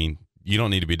 But, I mean, you don't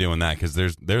need to be doing that because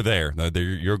they're there.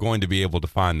 You're going to be able to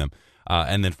find them.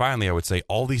 And then finally, I would say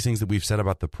all these things that we've said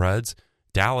about the Preds,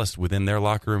 Dallas within their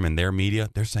locker room and their media,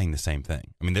 they're saying the same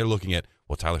thing. I mean, they're looking at,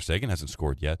 well, Tyler Seguin hasn't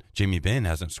scored yet. Jamie Benn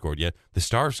hasn't scored yet. The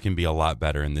Stars can be a lot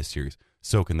better in this series.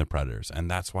 So can the Predators.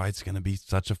 And that's why it's going to be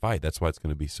such a fight. That's why it's going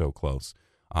to be so close.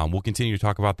 We'll continue to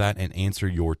talk about that and answer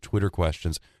your Twitter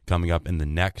questions coming up in the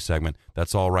next segment.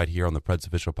 That's all right here on the Preds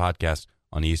Official Podcast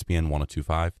on ESPN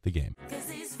 102.5 The Game.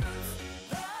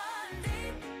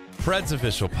 Preds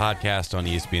Official Podcast on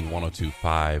ESPN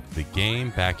 102.5 The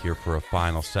Game. Back here for a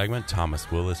final segment.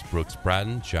 Thomas Willis, Brooks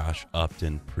Bratton, Josh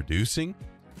Upton producing.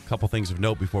 A couple things of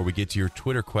note before we get to your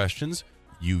Twitter questions.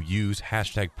 You use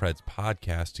hashtag Preds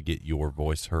Podcast to get your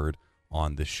voice heard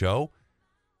on the show.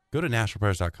 Go to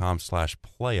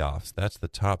NashvillePredators.com/playoffs. That's the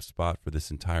top spot for this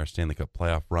entire Stanley Cup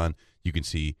playoff run. You can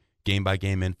see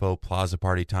game-by-game info, plaza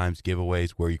party times,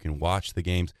 giveaways, where you can watch the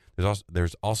games.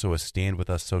 There's also a Stand With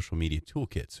Us social media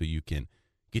toolkit, so you can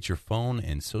get your phone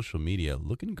and social media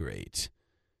looking great.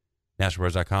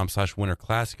 NashvillePredators.com/Winter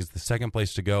Classic is the second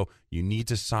place to go. You need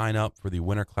to sign up for the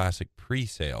Winter Classic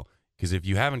pre-sale, because if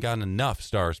you haven't gotten enough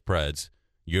Stars Preds,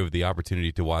 you have the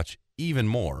opportunity to watch even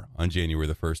more on January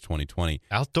the 1st, 2020.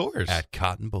 Outdoors. At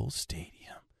Cotton Bowl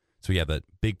Stadium. So, yeah, the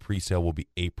big pre-sale will be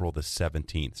April the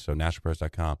 17th. So,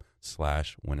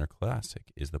 NashvillePredators.com/Winter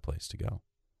Classic is the place to go.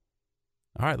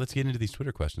 All right, let's get into these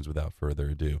Twitter questions without further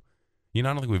ado. I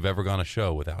don't think we've ever gone a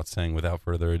show without saying without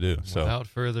further ado. So without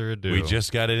further ado. We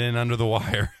just got it in under the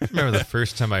wire. I remember the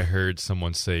first time I heard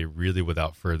someone say really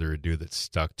without further ado that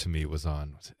stuck to me was it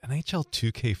NHL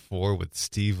 2K4 with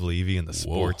Steve Levy in the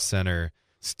Sports Center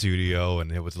studio,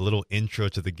 and it was a little intro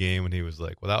to the game, and he was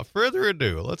like, without further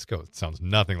ado, let's go. It sounds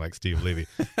nothing like Steve Levy.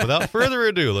 Without further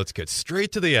ado, let's get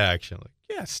straight to the action. Like,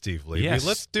 yeah, Steve Levy,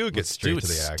 let's get straight to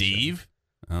the action. Steve.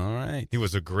 All right. He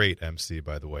was a great MC,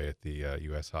 by the way, at the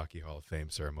U.S. Hockey Hall of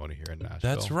Fame ceremony here in Nashville.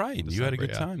 That's right. You had a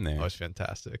good time there. It was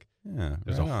fantastic. Yeah.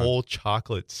 There's a whole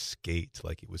chocolate skate,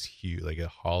 like it was huge, like a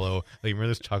hollow. Like, remember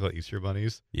those chocolate Easter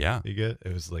bunnies? Yeah. You get?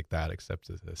 It was like that, except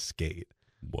as a skate.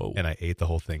 Whoa. And I ate the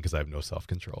whole thing because I have no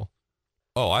self-control.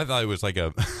 Oh, I thought it was like I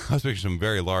was picturing some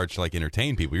very large, like,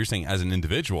 entertain people. You're saying as an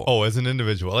individual. Oh, as an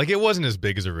individual. Like, it wasn't as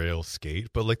big as a real skate,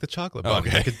 but like the chocolate bunny,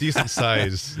 like a decent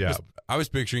size. Yeah. I was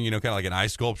picturing, kind of like an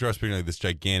ice sculpture. I was picturing like this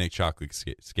gigantic chocolate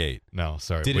skate. No,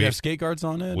 sorry. Did it have skate guards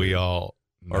on it?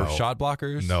 or shot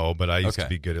blockers? No, but I used to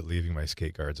be good at leaving my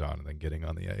skate guards on and then getting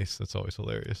on the ice. That's always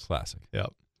hilarious. Classic.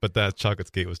 Yep. But that chocolate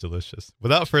skate was delicious.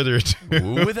 Without further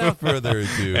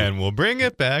ado. And we'll bring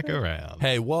it back around.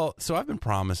 Hey, well, so I've been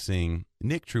promising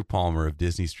Nick True Palmer of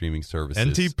Disney Streaming Services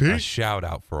NTP a shout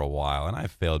out for a while, and I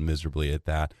failed miserably at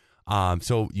that.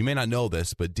 So you may not know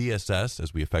this, but DSS,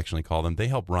 as we affectionately call them, they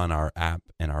help run our app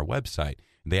and our website.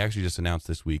 They actually just announced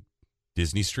this week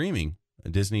Disney Streaming,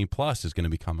 Disney Plus is going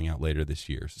to be coming out later this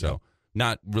year. So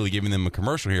not really giving them a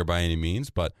commercial here by any means,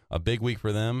 but a big week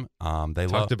for them. They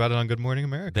talked about it on Good Morning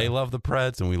America. They love the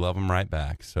Preds, and we love them right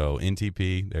back. So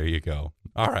NTP, there you go.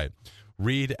 All right.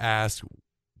 Reed asks,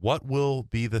 what will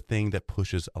be the thing that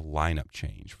pushes a lineup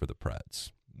change for the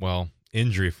Preds? Well,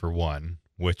 injury for one,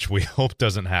 which we hope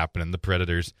doesn't happen, and the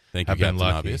Predators have been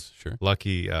lucky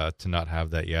to not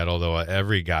have that yet, although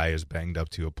every guy is banged up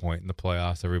to a point in the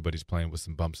playoffs. Everybody's playing with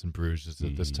some bumps and bruises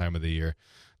at this time of the year.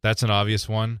 That's an obvious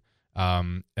one.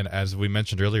 And as we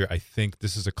mentioned earlier, I think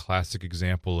this is a classic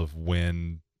example of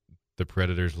when the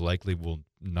Predators likely will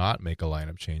not make a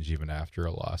lineup change even after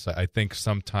a loss. I think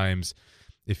sometimes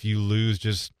if you lose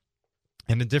just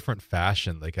in a different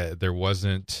fashion, like it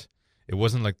wasn't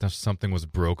like something was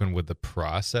broken with the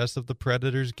process of the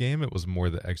Predators game. It was more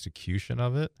the execution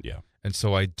of it. Yeah. And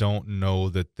so I don't know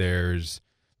that there's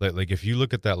like if you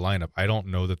look at that lineup, I don't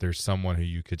know that there's someone who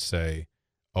you could say,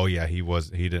 oh yeah, he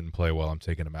didn't play well, I'm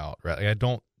taking him out. Right? Like, I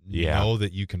don't know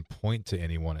that you can point to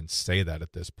anyone and say that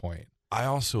at this point. I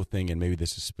also think, and maybe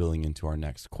this is spilling into our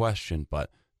next question, but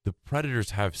the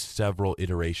Predators have several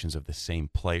iterations of the same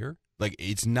player. Like,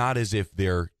 it's not as if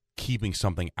they're keeping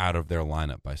something out of their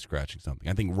lineup by scratching something.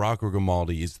 I think Rocco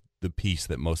Grimaldi is the piece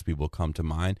that most people come to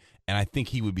mind, and I think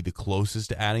he would be the closest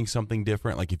to adding something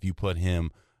different. Like if you put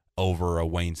him over a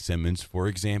Wayne Simmons, for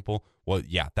example, well,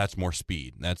 yeah, that's more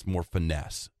speed. That's more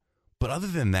finesse. But other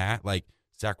than that, like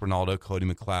Zach Ronaldo, Cody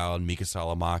McLeod, Mika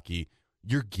Salamaki,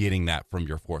 you're getting that from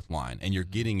your fourth line, and you're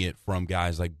getting it from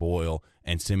guys like Boyle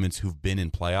and Simmons who've been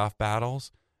in playoff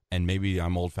battles. And maybe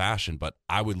I'm old-fashioned, but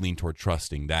I would lean toward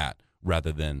trusting that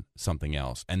rather than something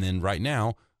else. And then right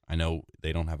now, I know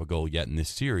they don't have a goal yet in this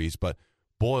series, but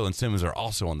Boyle and Simmons are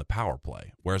also on the power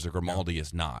play, whereas Grimaldi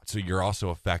is not. So you're also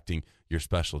affecting your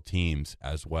special teams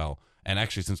as well. And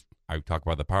actually, since I talk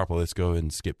about the power play, let's go ahead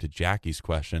and skip to Jackie's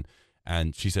question.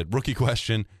 And she said, rookie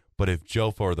question, but if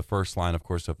Jofa or the first line, of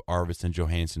course, of Arvidsson,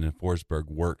 Johansson, and Forsberg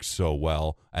works so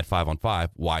well at 5-on-5,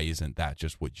 why isn't that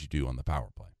just what you do on the power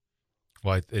play?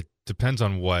 Well, it depends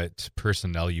on what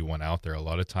personnel you want out there. A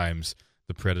lot of times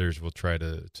the Predators will try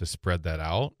to spread that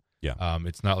out. Yeah.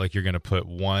 It's not like you're going to put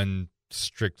one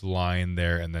strict line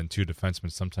there and then two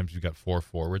defensemen. Sometimes you've got four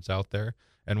forwards out there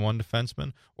and one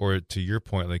defenseman. Or to your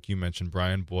point, like you mentioned,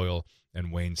 Brian Boyle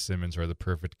and Wayne Simmons are the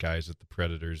perfect guys that the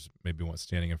Predators maybe want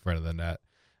standing in front of the net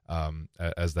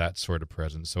as that sort of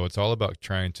presence. So it's all about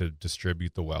trying to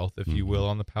distribute the wealth, if you will,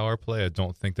 on the power play. I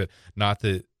don't think that, not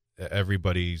that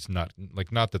everybody's not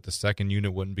that the second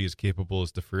unit wouldn't be as capable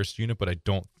as the first unit, but I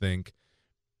don't think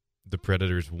the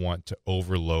Predators want to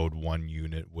overload one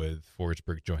unit with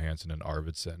Forsberg, Johansson, and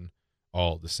Arvidsson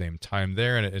all at the same time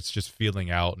there, and it's just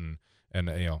feeling out. And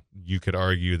you know, you could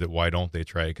argue that why don't they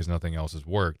try it because nothing else has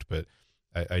worked, but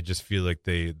I just feel like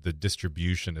the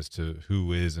distribution as to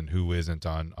who is and who isn't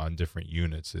on different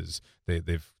units is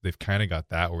they've kind of got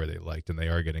that where they liked, and they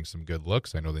are getting some good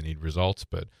looks. I know they need results,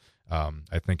 but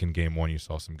I think in game one you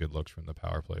saw some good looks from the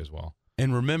power play as well.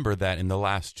 And remember that in the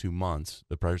last 2 months,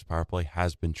 the Predators power play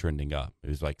has been trending up. It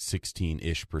was like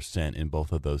 16-ish% in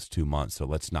both of those 2 months. So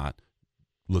let's not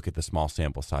look at the small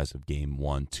sample size of game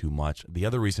one too much. The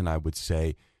other reason I would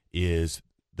say is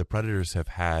the Predators have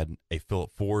had a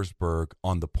Philip Forsberg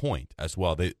on the point as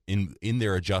well. They in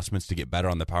their adjustments to get better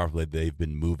on the power play, they've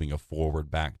been moving a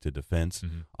forward back to defense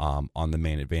on the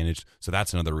man advantage. So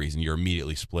that's another reason you're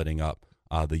immediately splitting up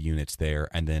the units there.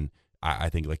 And then I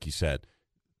think, like you said,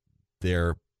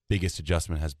 their biggest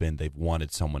adjustment has been they've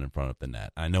wanted someone in front of the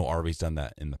net. I know Arvy's done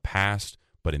that in the past,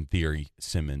 but in theory,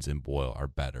 Simmons and Boyle are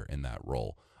better in that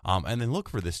role. And then look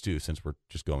for this too, since we're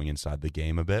just going inside the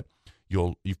game a bit.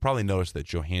 You've probably noticed that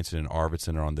Johansson and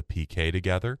Arvidsson are on the PK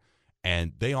together,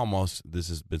 and they almost, this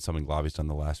has been something Lavi's done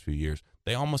the last few years,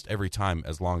 they almost every time,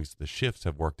 as long as the shifts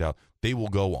have worked out, they will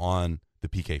go on the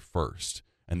PK first.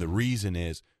 And the reason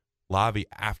is Lavi,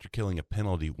 after killing a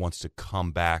penalty, wants to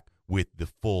come back with the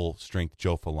full strength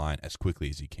Jofa line as quickly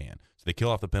as he can. So they kill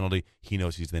off the penalty. He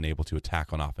knows he's then able to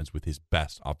attack on offense with his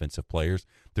best offensive players.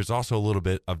 There's also a little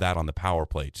bit of that on the power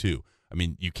play too. I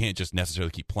mean, you can't just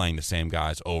necessarily keep playing the same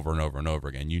guys over and over and over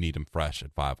again. You need them fresh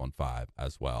at 5-on-5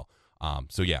 as well.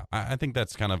 So yeah, I think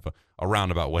that's kind of a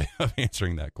roundabout way of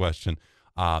answering that question.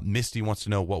 Misty wants to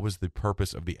know, what was the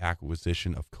purpose of the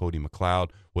acquisition of Cody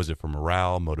McLeod? Was it for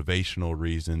morale, motivational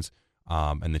reasons?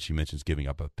 And then she mentions giving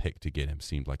up a pick to get him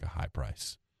seemed like a high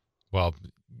price. Well,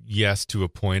 yes, to a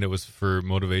point. It was for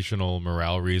motivational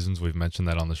morale reasons. We've mentioned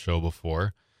that on the show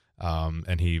before.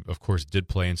 And he, of course, did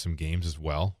play in some games as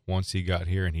well once he got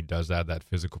here, and he does add that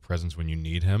physical presence when you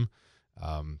need him.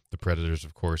 The Predators,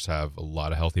 of course, have a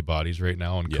lot of healthy bodies right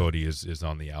now, and Cody is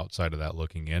on the outside of that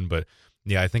looking in. But,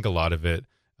 yeah, I think a lot of it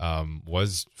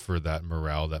was for that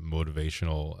morale, that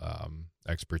motivational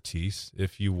expertise,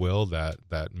 if you will,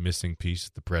 that missing piece.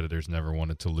 The Predators never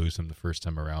wanted to lose him the first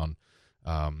time around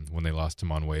when they lost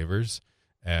him on waivers.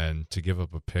 And to give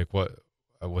up a pick, what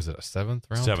was it, a seventh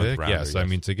round pick? Yes. I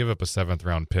mean, to give up a 7th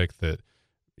round pick that,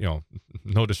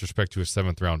 no disrespect to a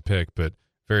 7th round pick, but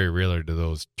very rarely do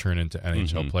those turn into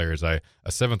NHL players. A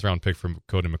 7th round pick from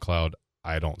Cody McLeod,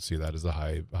 I don't see that as a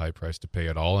high price to pay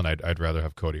at all, and I'd rather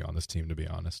have Cody on this team, to be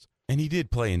honest. And he did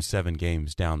play in 7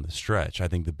 games down the stretch. I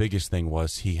think the biggest thing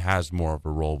was he has more of a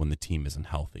role when the team isn't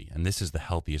healthy, and this is the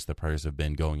healthiest the Predators have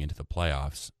been going into the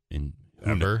playoffs in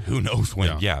who knows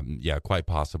when. Yeah, quite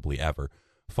possibly ever.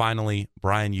 Finally,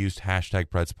 Brian used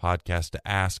 #PredsPodcast to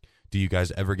ask, do you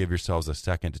guys ever give yourselves a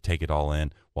second to take it all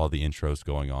in while the intro's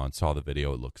going on? Saw the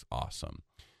video. It looks awesome.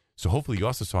 So hopefully you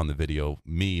also saw in the video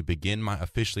me begin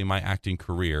officially my acting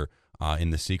career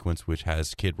in the sequence which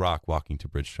has Kid Rock walking to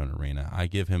Bridgestone Arena. I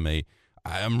give him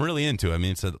I'm really into it. I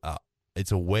mean,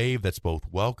 it's a wave that's both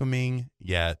welcoming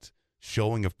yet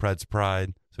showing of Preds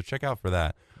pride. So check out for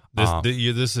that.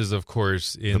 This is, of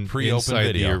course, in the pre-open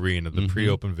video. The arena, the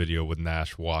pre-open video with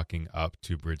Nash walking up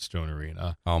to Bridgestone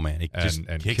Arena. Oh man, he just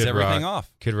kicks everything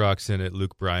off. Kid Rock's in it.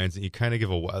 Luke Bryan's. You kind of give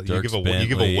a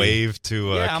wave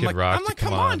to Kid Rock. I'm like,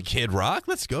 come on, Kid Rock,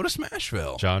 let's go to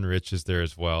Smashville. John Rich is there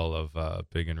as well of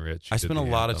Big and Rich. I spent a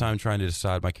lot of time trying to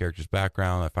decide my character's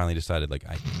background. I finally decided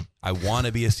I want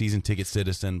to be a season ticket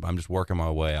citizen, but I'm just working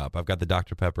my way up. I've got the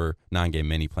Dr. Pepper 9-game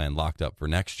mini plan locked up for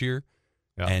next year.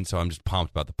 Yeah. And so I'm just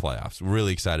pumped about the playoffs.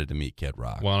 Really excited to meet Kid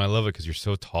Rock. Well, and I love it because you're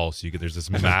so tall, so there's this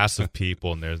massive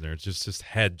people, and there's just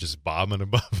head just bobbing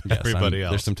above everybody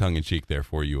else. There's some tongue in cheek there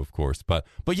for you, of course. But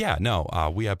yeah, no,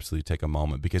 we absolutely take a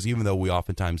moment because even though we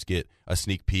oftentimes get a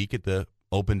sneak peek at the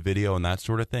open video and that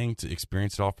sort of thing, to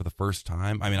experience it all for the first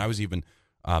time. I mean, I was even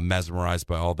mesmerized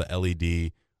by all the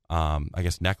LED,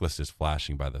 necklaces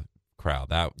flashing by the crowd.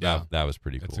 That was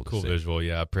pretty cool. It's a cool visual.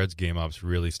 Yeah, Preds Game Ops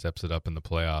really steps it up in the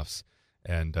playoffs.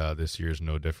 And this year's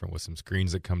no different with some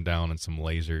screens that come down and some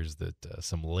lasers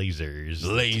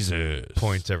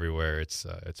points everywhere. It's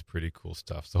pretty cool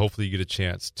stuff. So hopefully you get a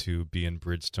chance to be in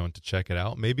Bridgestone to check it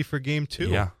out. Maybe for Game 2.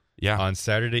 Yeah. On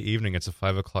Saturday evening, it's a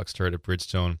 5:00 start at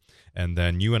Bridgestone, and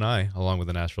then you and I, along with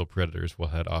the Nashville Predators, will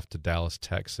head off to Dallas,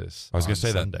 Texas. I was going to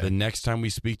say that the next time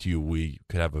we speak to you, we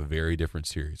could have a very different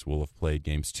series. We'll have played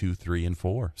games 2, 3, and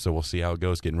 4. So we'll see how it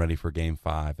goes, getting ready for Game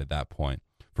 5 at that point.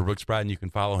 For Brooks Bradden, you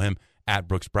can follow him at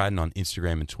Brooks Bradden on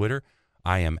Instagram and Twitter.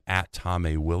 I am at Tom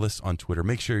A. Willis on Twitter.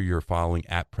 Make sure you're following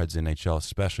at Preds NHL,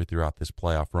 especially throughout this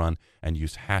playoff run, and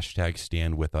use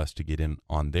 #StandWithUs to get in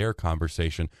on their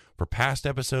conversation. For past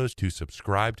episodes, to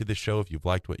subscribe to the show if you've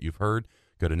liked what you've heard,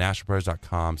 go to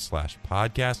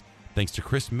NashvillePredators.com/podcast. Thanks to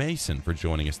Chris Mason for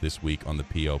joining us this week on the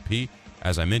POP.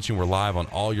 As I mentioned, we're live on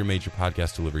all your major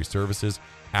podcast delivery services,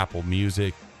 Apple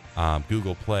Music,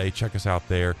 Google Play. Check us out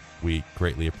there. We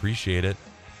greatly appreciate it.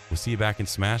 We'll see you back in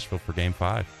Smashville for Game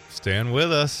 5. Stand with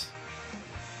us.